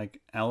say, like,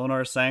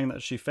 Eleanor saying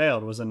that she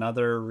failed was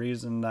another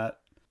reason that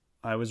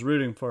I was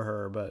rooting for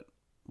her, but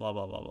blah,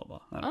 blah, blah, blah, blah.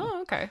 I don't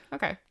know.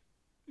 Okay.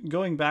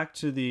 Going back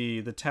to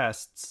the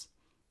tests,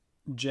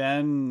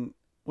 Jen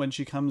when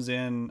she comes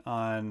in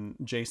on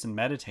Jason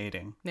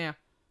meditating, Yeah.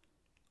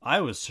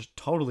 I was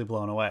totally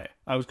blown away.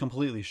 I was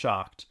completely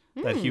shocked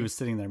that he was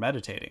sitting there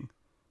meditating.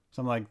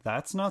 So I'm like,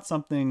 that's not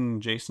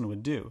something Jason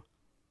would do.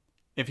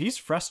 If he's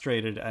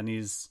frustrated and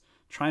he's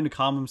trying to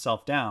calm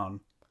himself down,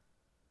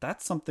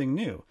 that's something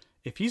new.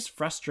 If he's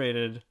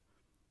frustrated,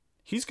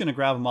 he's going to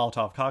grab a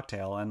Molotov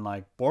cocktail and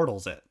like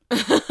Bortles it.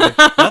 Like,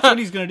 that's what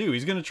he's going to do.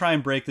 He's going to try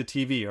and break the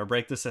TV or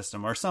break the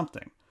system or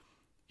something.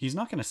 He's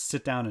not going to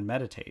sit down and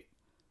meditate.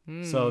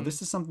 So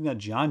this is something that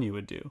Gianni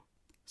would do.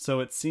 So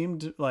it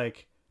seemed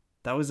like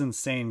that was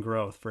insane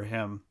growth for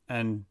him.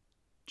 And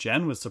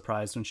Jen was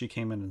surprised when she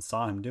came in and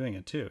saw him doing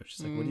it too.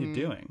 She's like, what are you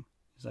doing?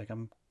 He's like,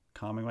 I'm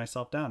calming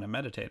myself down and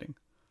meditating.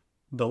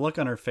 The look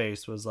on her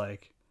face was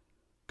like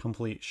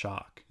complete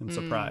shock and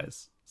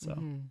surprise.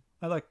 So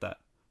I like that.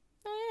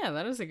 Oh, yeah,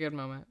 that is a good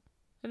moment.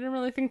 I didn't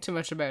really think too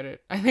much about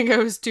it. I think I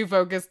was too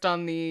focused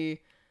on the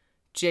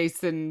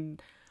Jason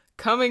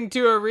coming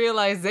to a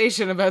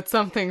realization about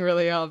something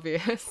really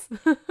obvious.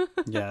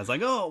 Yeah, it's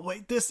like, oh,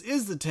 wait, this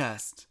is the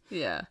test.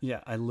 Yeah.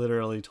 Yeah, I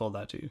literally told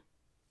that to you.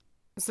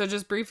 So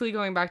just briefly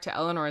going back to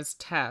Eleanor's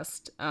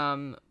test,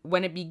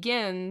 when it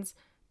begins,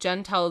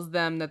 Jen tells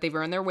them that they've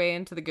earned their way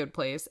into the good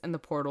place and the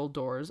portal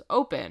doors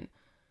open.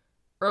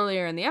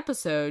 Earlier in the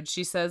episode,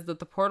 she says that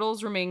the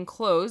portals remain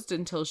closed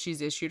until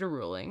she's issued a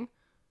ruling.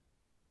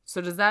 So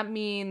does that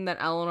mean that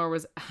Eleanor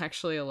was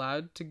actually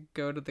allowed to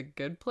go to the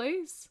good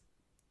place?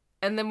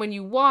 And then when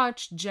you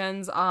watch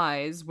Jen's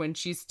eyes when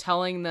she's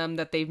telling them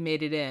that they've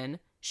made it in,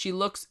 she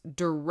looks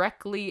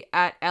directly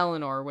at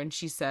Eleanor when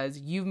she says,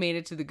 you've made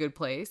it to the good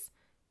place.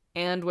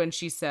 And when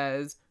she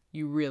says,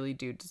 you really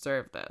do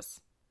deserve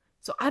this.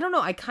 So I don't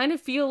know. I kind of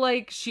feel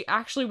like she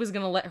actually was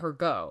going to let her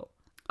go.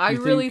 I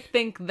really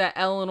think that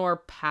Eleanor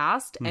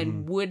passed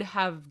and would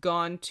have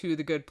gone to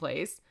the good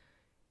place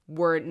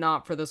were it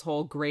not for this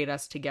whole grade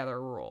us together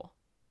rule.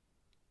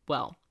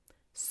 Well,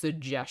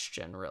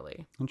 suggestion,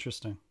 really.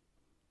 Interesting.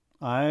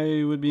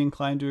 I would be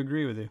inclined to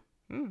agree with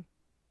you.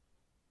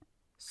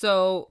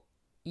 So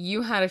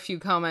you had a few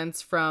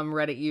comments from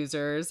Reddit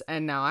users,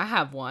 and now I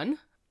have one.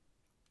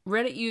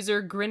 Reddit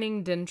user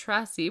Grinning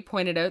Dentrassi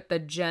pointed out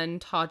that Jen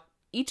taught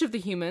each of the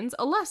humans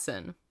a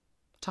lesson.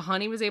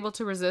 Tahani was able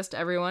to resist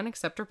everyone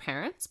except her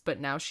parents, but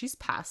now she's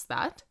past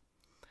that.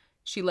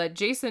 She let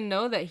Jason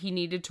know that he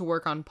needed to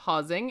work on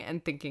pausing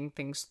and thinking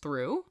things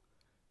through.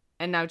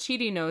 And now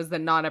Chidi'd knows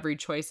that not every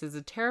choice is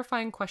a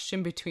terrifying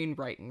question between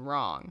right and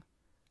wrong.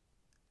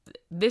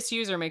 This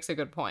user makes a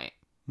good point.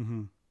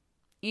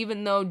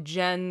 Even though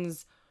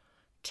Jen's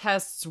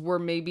tests were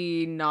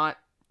maybe not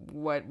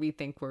what we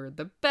think were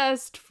the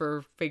best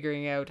for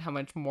figuring out how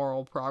much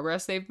moral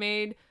progress they've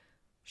made,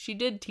 she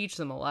did teach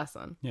them a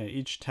lesson. Yeah,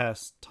 each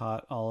test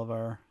taught all of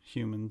our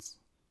humans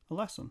a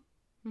lesson.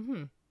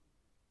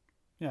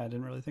 Yeah, I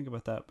didn't really think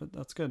about that, but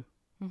that's good.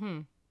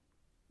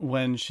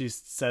 When she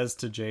says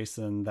to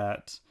Jason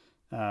that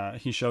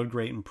he showed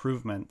great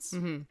improvements,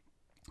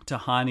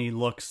 Tahani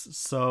looks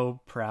so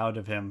proud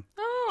of him.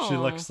 Oh. She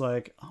looks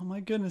like, oh my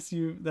goodness,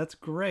 that's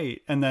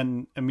great. And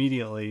then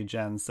immediately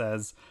Jen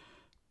says,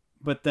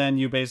 but then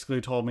you basically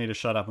told me to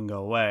shut up and go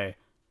away.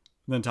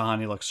 Then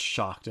Tahani looks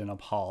shocked and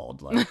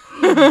appalled. Like,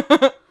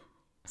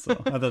 so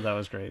I thought that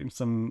was great.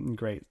 Some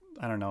great,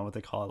 I don't know what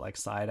they call it, like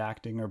side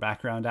acting or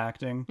background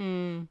acting.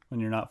 When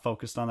you're not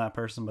focused on that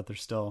person, but they're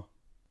still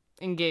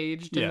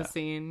engaged in the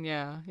scene.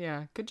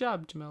 Yeah. Good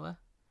job, Jamila.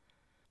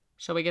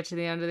 Shall we get to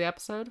the end of the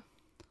episode?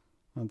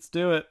 Let's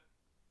do it.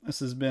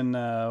 This has been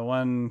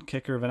one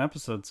kicker of an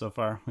episode so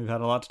far. We've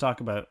had a lot to talk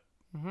about.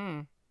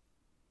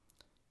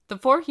 The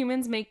four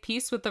humans make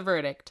peace with the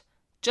verdict.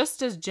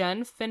 Just as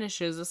Jen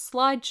finishes a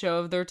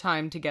slideshow of their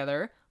time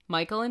together,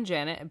 Michael and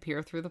Janet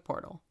appear through the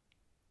portal.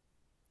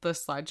 The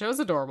slideshow is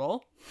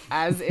adorable,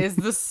 as is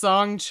the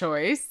song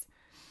choice.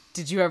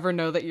 Did you ever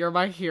know that you're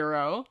my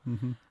hero?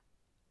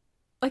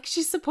 Like,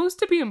 she's supposed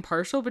to be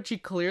impartial, but she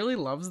clearly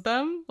loves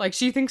them. Like,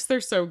 she thinks they're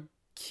so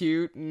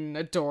cute and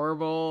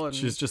adorable. And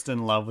she's just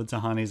in love with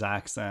Tahani's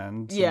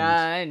accent.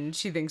 Yeah, and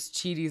she thinks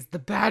Chidi's the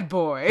bad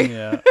boy.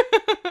 Yeah.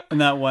 And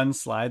that one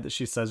slide that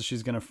she says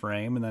she's going to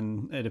frame, and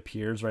then it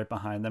appears right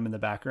behind them in the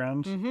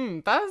background.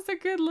 That was a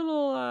good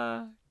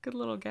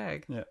little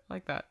gag. Yeah. I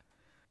like that.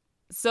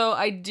 So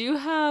I do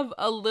have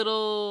a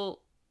little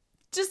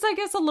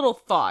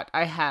thought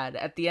I had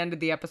at the end of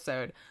the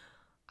episode.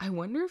 I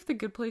wonder if the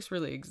good place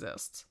really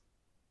exists.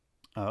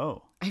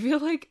 Oh. I feel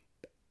like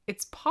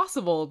it's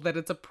possible that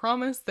it's a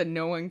promise that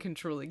no one can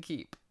truly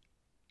keep.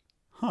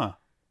 Huh.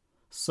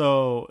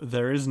 So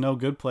there is no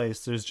good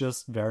place. There's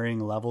just varying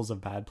levels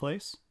of bad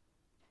place?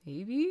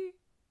 Maybe?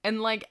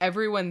 And like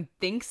everyone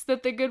thinks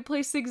that the good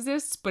place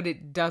exists, but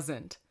it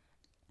doesn't.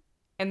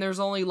 And there's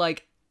only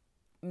like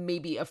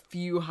maybe a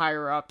few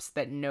higher ups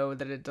that know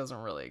that it doesn't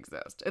really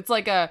exist. It's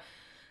like a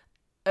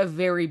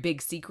very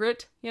big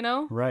secret, you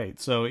know? Right.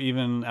 So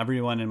even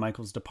everyone in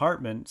Michael's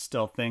department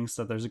still thinks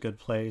that there's a good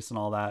place and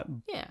all that.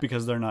 Yeah.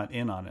 Because they're not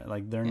in on it.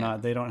 Like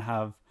they don't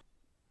have,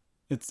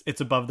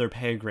 it's above their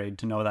pay grade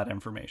to know that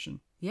information.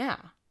 Yeah.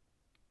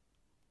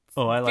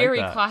 Oh, I like very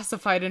that.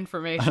 classified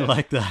information. I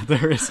like that.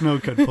 There is no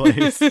good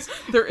place.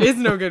 There is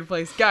no good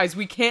place. Guys,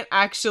 we can't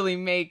actually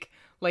make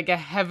like a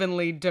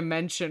heavenly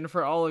dimension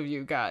for all of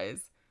you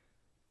guys.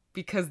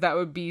 Because that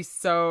would be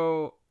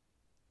so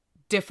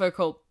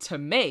difficult to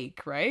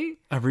make, right?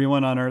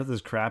 Everyone on Earth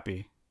is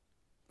crappy.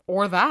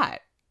 Or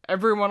that.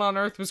 Everyone on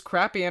Earth was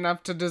crappy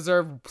enough to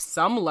deserve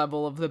some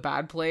level of the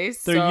bad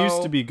place. There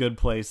used to be good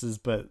places,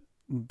 but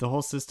the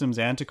whole system's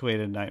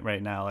antiquated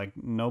right now. Like,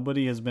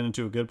 nobody has been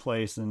into a good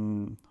place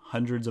in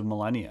hundreds of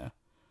millennia.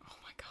 Oh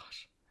my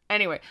gosh.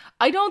 Anyway,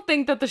 I don't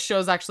think that the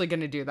show's actually going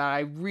to do that.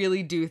 I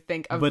really do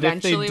think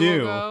eventually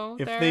we'll go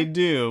there. If they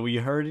do, we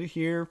heard it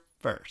here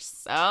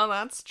first. Oh,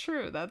 that's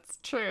true. That's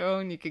true.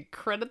 And you could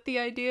credit the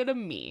idea to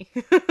me.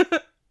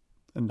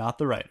 And not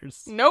the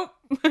writers. Nope.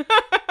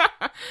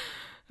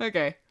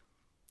 Okay.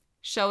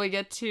 Shall we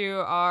get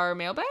to our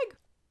mailbag?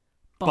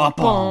 Bum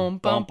bum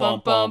bum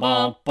bum bum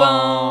bum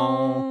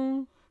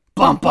bum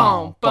bum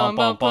bum bum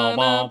bum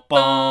bum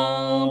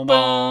bum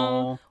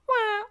bum.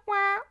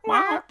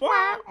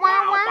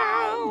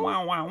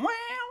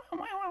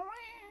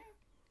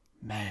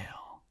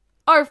 Mail.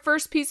 Our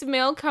first piece of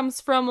mail comes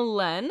from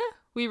Len.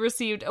 We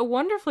received a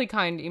wonderfully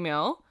kind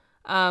email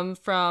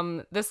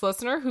from this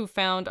listener who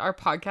found our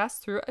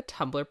podcast through a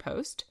Tumblr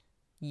post.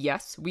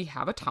 Yes, we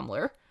have a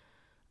Tumblr.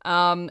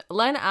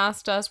 Len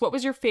asked us, what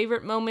was your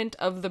favorite moment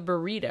of the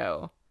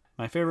burrito?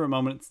 My favorite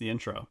moment's the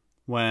intro,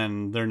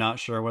 when they're not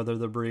sure whether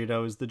the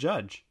burrito is the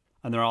judge.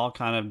 And they're all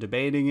kind of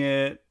debating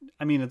it.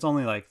 I mean, it's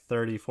only like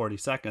 30, 40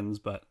 seconds,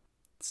 but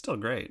it's still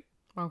great.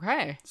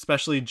 Okay.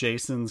 Especially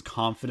Jason's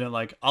confident,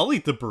 like, I'll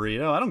eat the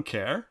burrito, I don't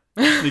care.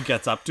 He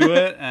gets up to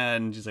it,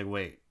 and he's like,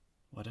 wait,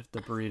 what if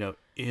the burrito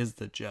is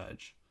the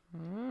judge?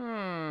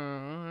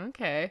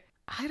 Okay.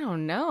 I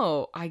don't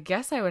know. I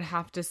guess I would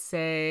have to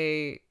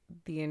say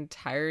the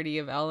entirety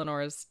of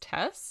Eleanor's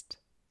test.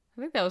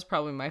 I think that was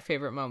probably my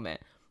favorite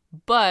moment.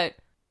 But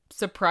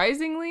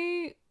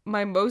surprisingly,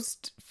 my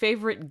most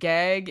favorite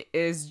gag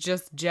is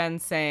just Jen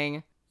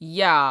saying,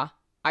 yeah,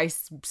 I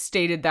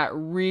stated that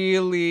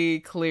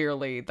really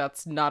clearly.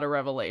 That's not a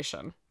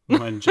revelation.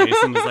 When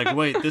Jason is like,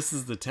 wait, this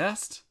is the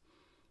test?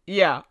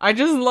 Yeah, I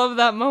just love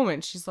that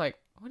moment. She's like,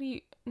 what do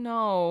you...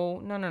 No.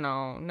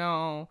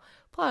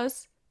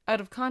 Plus, out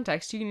of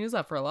context, you can use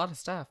that for a lot of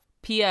stuff.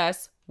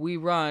 P.S. We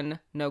run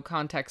no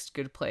context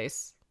good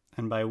place.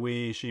 And by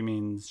we, she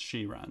means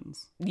she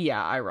runs.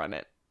 Yeah, I run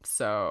it.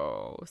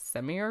 So,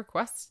 send me your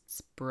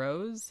requests,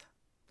 bros.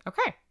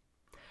 Okay.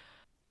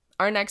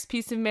 Our next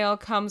piece of mail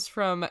comes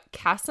from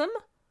Kasim.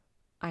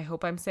 I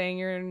hope I'm saying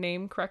your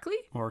name correctly.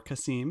 Or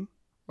Kasim.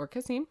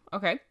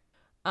 Okay.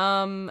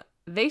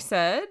 They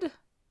said,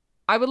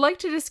 I would like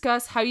to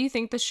discuss how you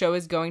think the show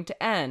is going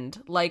to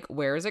end. Like,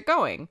 where is it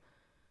going?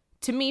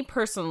 To me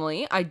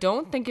personally, I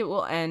don't think it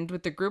will end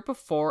with the group of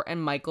four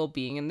and Michael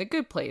being in the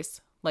good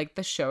place, like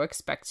the show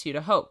expects you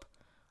to hope.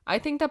 I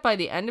think that by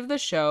the end of the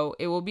show,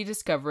 it will be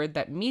discovered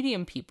that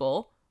medium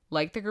people,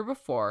 like the group of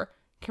four,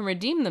 can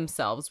redeem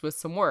themselves with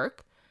some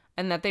work,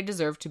 and that they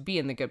deserve to be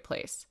in the good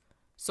place.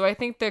 So I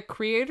think the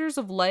creators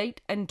of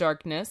light and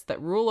darkness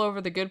that rule over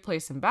the good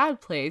place and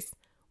bad place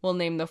will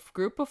name the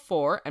group of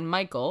four and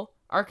Michael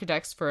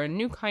architects for a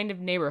new kind of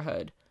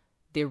neighborhood,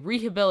 the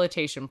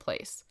rehabilitation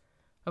place.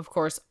 Of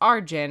course,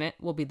 our Janet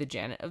will be the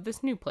Janet of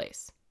this new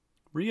place.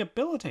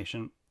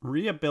 Rehabilitation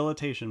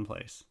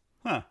place.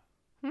 Huh.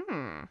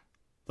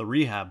 The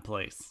rehab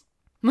place.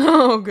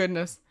 Oh,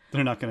 goodness.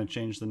 They're not going to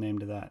change the name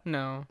to that.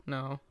 No.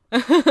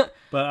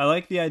 But I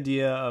like the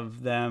idea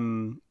of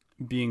them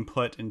being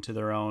put into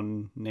their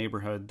own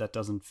neighborhood that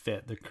doesn't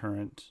fit the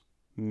current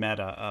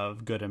meta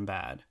of good and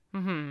bad.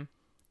 Mm-hmm.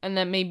 And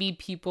that maybe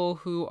people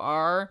who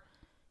are,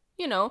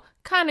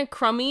 kind of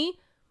crummy,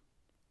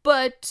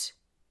 but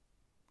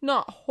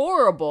not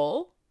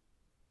horrible,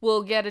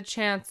 will get a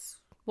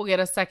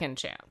second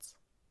chance,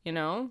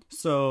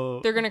 So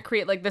they're going to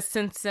create like the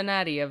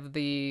Cincinnati of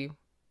the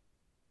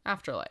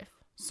afterlife.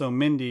 So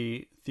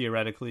Mindy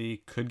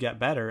theoretically could get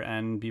better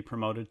and be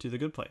promoted to the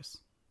good place.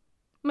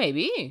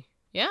 Maybe.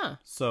 Yeah.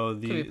 So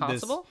could be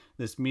possible.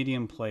 This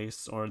medium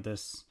place or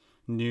this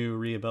new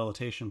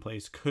rehabilitation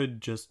place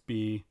could just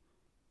be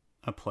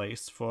a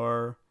place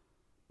for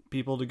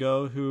people to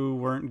go who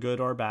weren't good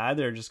or bad.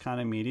 They're just kind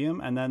of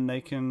medium, and then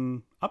they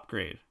can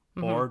upgrade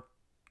or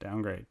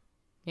downgrade.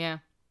 Yeah.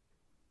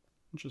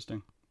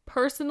 Interesting.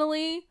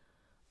 Personally,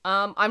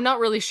 I'm not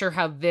really sure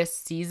how this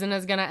season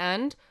is going to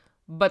end,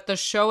 but the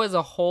show as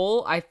a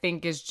whole, I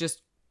think, is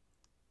just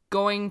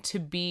going to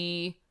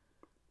be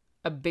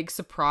a big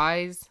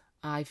surprise.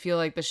 I feel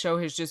like the show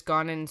has just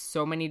gone in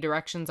so many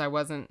directions I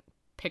wasn't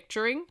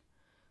picturing.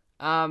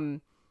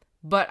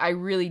 But I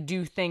really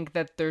do think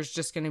that there's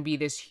just going to be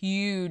this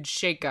huge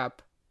shakeup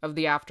of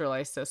the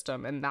afterlife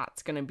system, and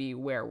that's going to be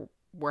where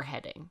we're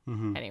heading.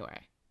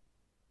 Anyway.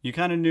 You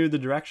kind of knew the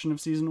direction of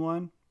season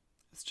 1.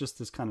 It's just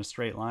this kind of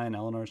straight line.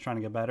 Eleanor's trying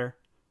to get better.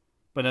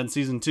 But then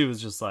season 2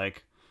 is just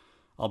like,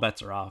 all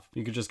bets are off.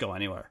 You could just go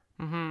anywhere.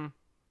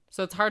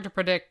 So it's hard to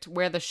predict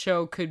where the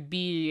show could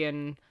be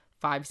in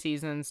 5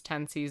 seasons,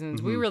 10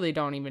 seasons. We really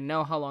don't even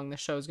know how long the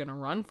show's going to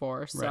run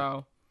for.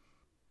 So,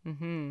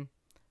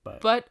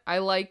 but I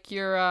like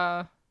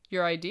your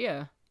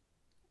idea.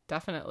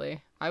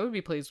 Definitely. I would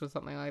be pleased with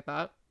something like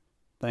that.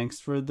 Thanks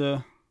for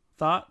the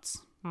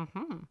thoughts.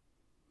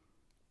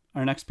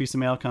 Our next piece of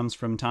mail comes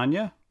from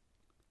Tanya.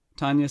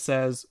 Tanya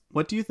says,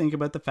 what do you think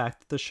about the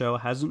fact that the show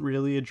hasn't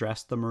really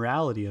addressed the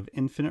morality of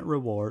infinite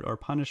reward or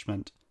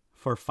punishment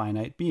for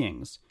finite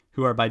beings,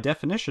 who are by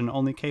definition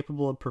only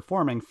capable of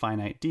performing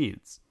finite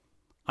deeds?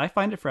 I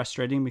find it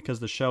frustrating because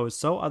the show is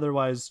so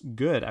otherwise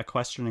good at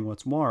questioning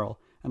what's moral,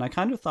 and I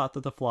kind of thought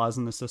that the flaws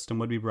in the system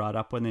would be brought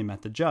up when they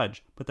met the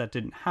judge, but that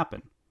didn't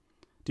happen.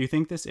 Do you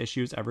think this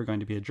issue is ever going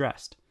to be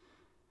addressed?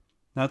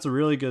 That's a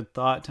really good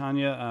thought,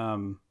 Tanya.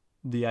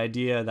 The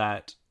idea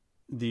that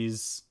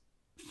these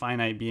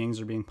finite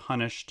beings are being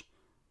punished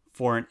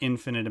for an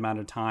infinite amount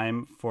of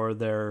time for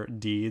their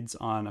deeds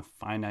on a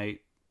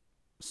finite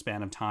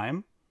span of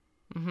time.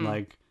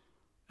 Like,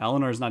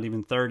 Eleanor's not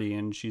even 30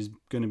 and she's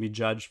going to be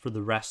judged for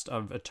the rest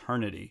of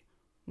eternity.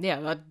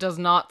 Yeah, that does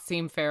not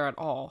seem fair at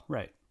all.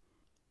 Right.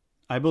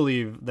 I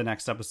believe the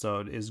next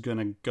episode is going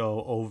to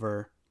go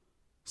over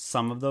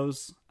some of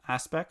those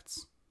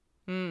aspects.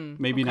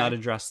 Maybe not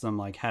address them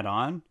like head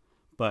on,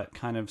 but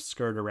kind of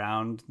skirt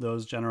around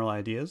those general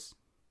ideas.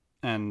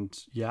 And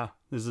yeah,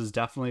 this is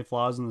definitely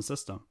flaws in the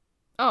system.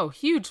 Oh,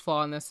 huge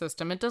flaw in this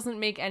system. It doesn't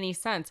make any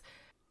sense.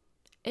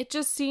 It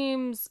just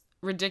seems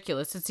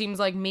ridiculous. It seems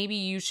like maybe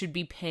you should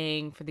be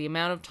paying for the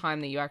amount of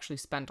time that you actually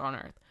spent on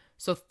Earth.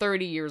 So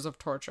 30 years of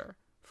torture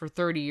for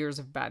 30 years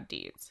of bad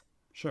deeds.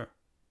 Sure.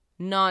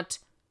 Not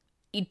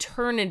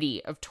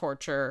eternity of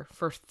torture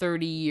for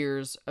 30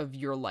 years of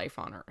your life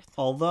on Earth.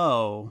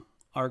 Although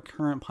our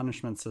current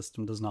punishment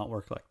system does not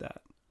work like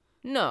that.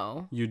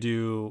 No. You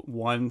do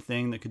one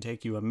thing that could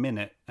take you a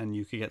minute and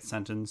you could get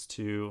sentenced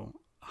to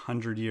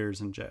 100 years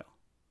in jail.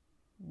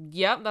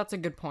 Yep, that's a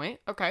good point.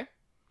 Okay.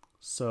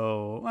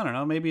 So, I don't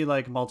know, maybe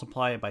like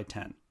multiply it by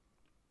 10.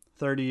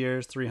 30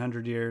 years,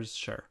 300 years,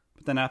 sure.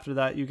 But then after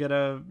that, you get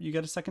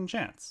a second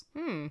chance.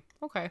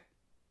 Okay.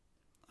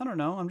 I don't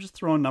know. I'm just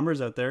throwing numbers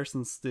out there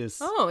since this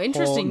Oh,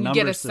 interesting. You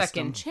get a system.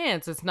 second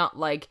chance. It's not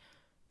like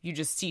you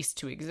just cease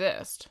to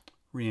exist.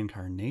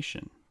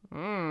 Reincarnation.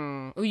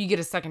 Oh, you get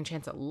a second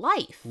chance at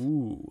life.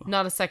 Ooh.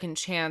 Not a second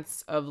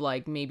chance of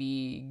like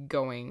maybe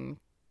going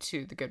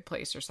to the good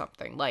place or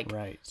something. Like,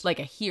 right. Like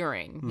a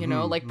hearing, you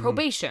know, like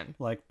probation.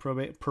 Like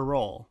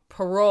parole.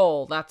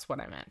 Parole, that's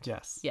what I meant.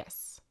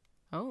 Yes.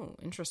 Oh,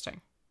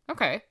 interesting.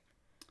 Okay.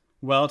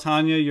 Well,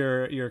 Tanya,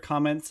 your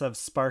comments have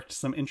sparked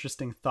some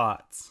interesting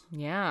thoughts.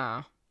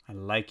 Yeah. I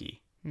like it.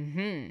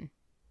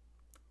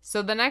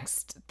 So the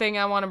next thing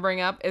I want to bring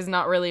up is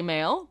not really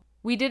mail.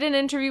 We did an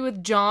interview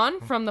with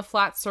John from the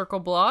Flat Circle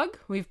blog.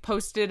 We've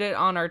posted it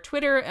on our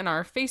Twitter and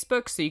our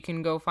Facebook, so you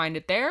can go find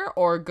it there,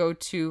 or go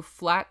to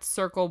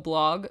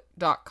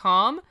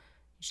flatcircleblog.com. You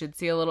should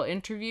see a little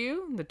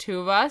interview, the two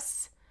of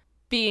us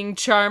being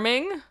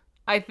charming,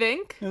 I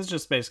think. It was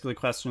just basically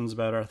questions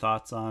about our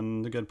thoughts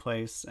on The Good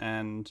Place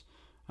and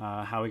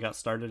how we got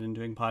started in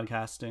doing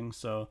podcasting.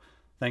 So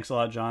thanks a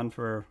lot, John,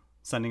 for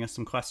sending us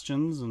some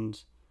questions. And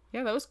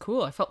yeah, that was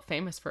cool. I felt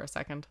famous for a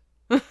second.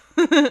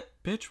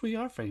 Bitch, we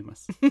are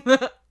famous.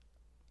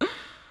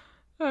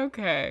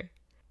 Okay.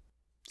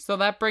 So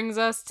that brings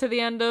us to the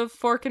end of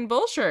Forkin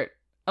Bullshirt,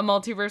 a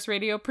Multiverse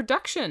Radio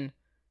production.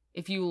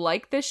 If you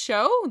like this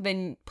show,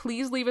 then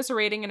please leave us a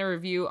rating and a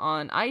review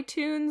on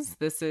iTunes.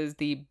 This is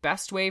the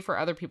best way for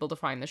other people to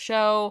find the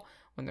show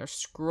when they're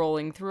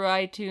scrolling through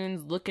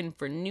iTunes, looking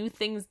for new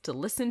things to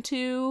listen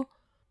to.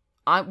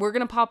 We're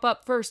going to pop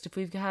up first if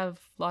we have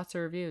lots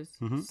of reviews.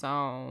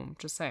 So,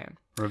 just saying.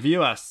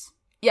 Review us.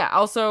 Yeah,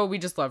 also, we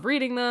just love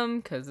reading them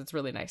because it's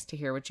really nice to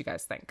hear what you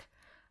guys think.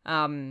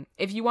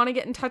 If you want to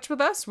get in touch with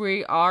us,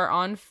 we are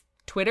on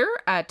Twitter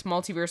at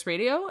Multiverse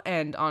Radio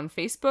and on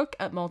Facebook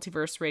at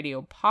Multiverse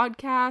Radio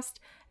Podcast.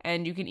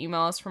 And you can email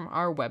us from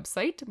our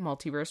website,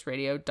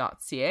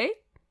 multiverseradio.ca.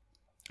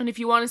 And if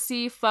you want to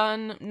see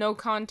fun, no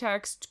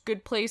context,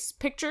 good place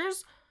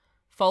pictures,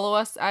 follow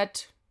us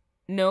at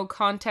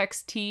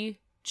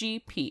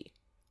NoContextTGP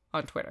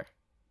on Twitter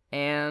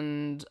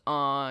and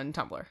on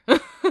Tumblr.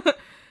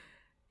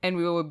 And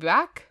we will be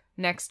back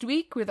next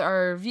week with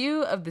our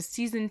review of the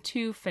season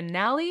 2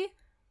 finale,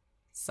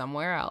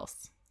 Somewhere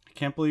Else. I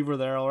can't believe we're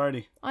there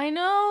already. I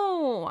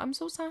know. I'm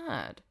so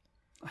sad.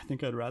 I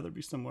think I'd rather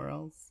be somewhere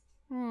else.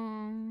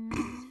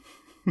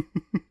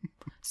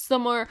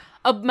 Somewhere,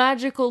 a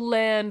magical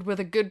land where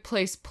The Good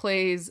Place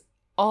plays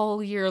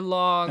all year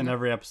long. And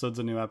every episode's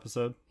a new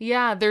episode.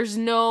 Yeah, there's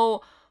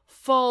no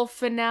fall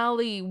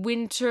finale,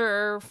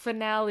 winter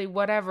finale,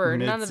 whatever.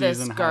 None of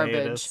this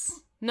garbage. Hiatus.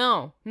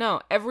 No.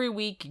 Every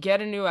week, get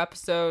a new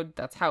episode.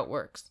 That's how it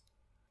works.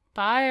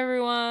 Bye,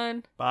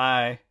 everyone.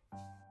 Bye.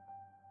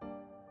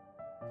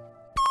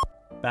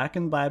 Back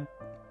in the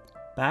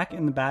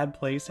bad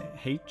place,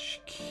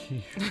 HQ.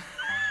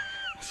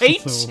 HQ.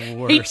 This is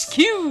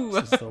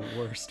the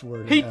worst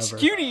word ever.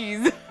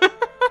 HQties.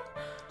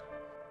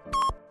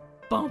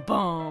 Bum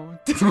bum.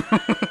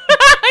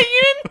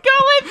 You didn't go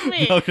with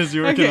me. No, because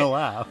you were Okay. gonna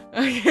laugh.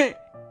 Okay.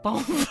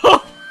 Boom, boom.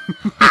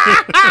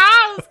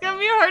 It's gonna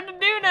be hard to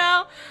do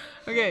now.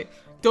 Okay.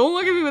 Don't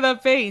look at me with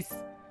that face.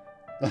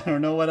 I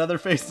don't know what other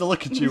face to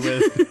look at you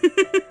with.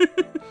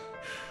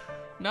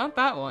 Not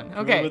that one. What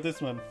Okay. about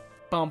this one?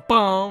 Bum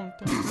bum.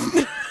 You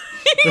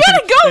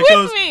gotta go It with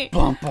goes me.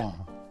 Bum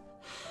bum.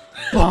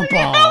 Bum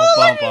bum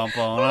bum bum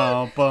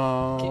bum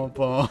bum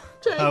bum.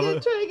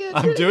 Try again.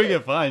 I'm doing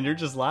it fine. You're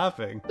just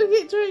laughing.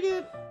 Okay, try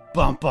again.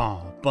 Bum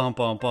bum bum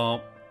bum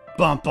bum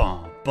bum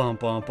bum bum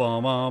bum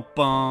bum bum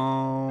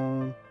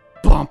bum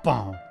bum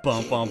bum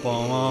bum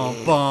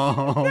bum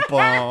bum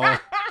bum.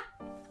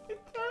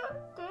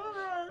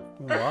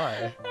 Why?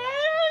 I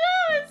don't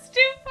know. It's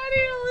too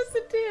funny to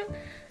listen to.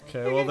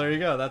 Okay, well there you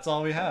go. That's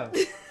all we have.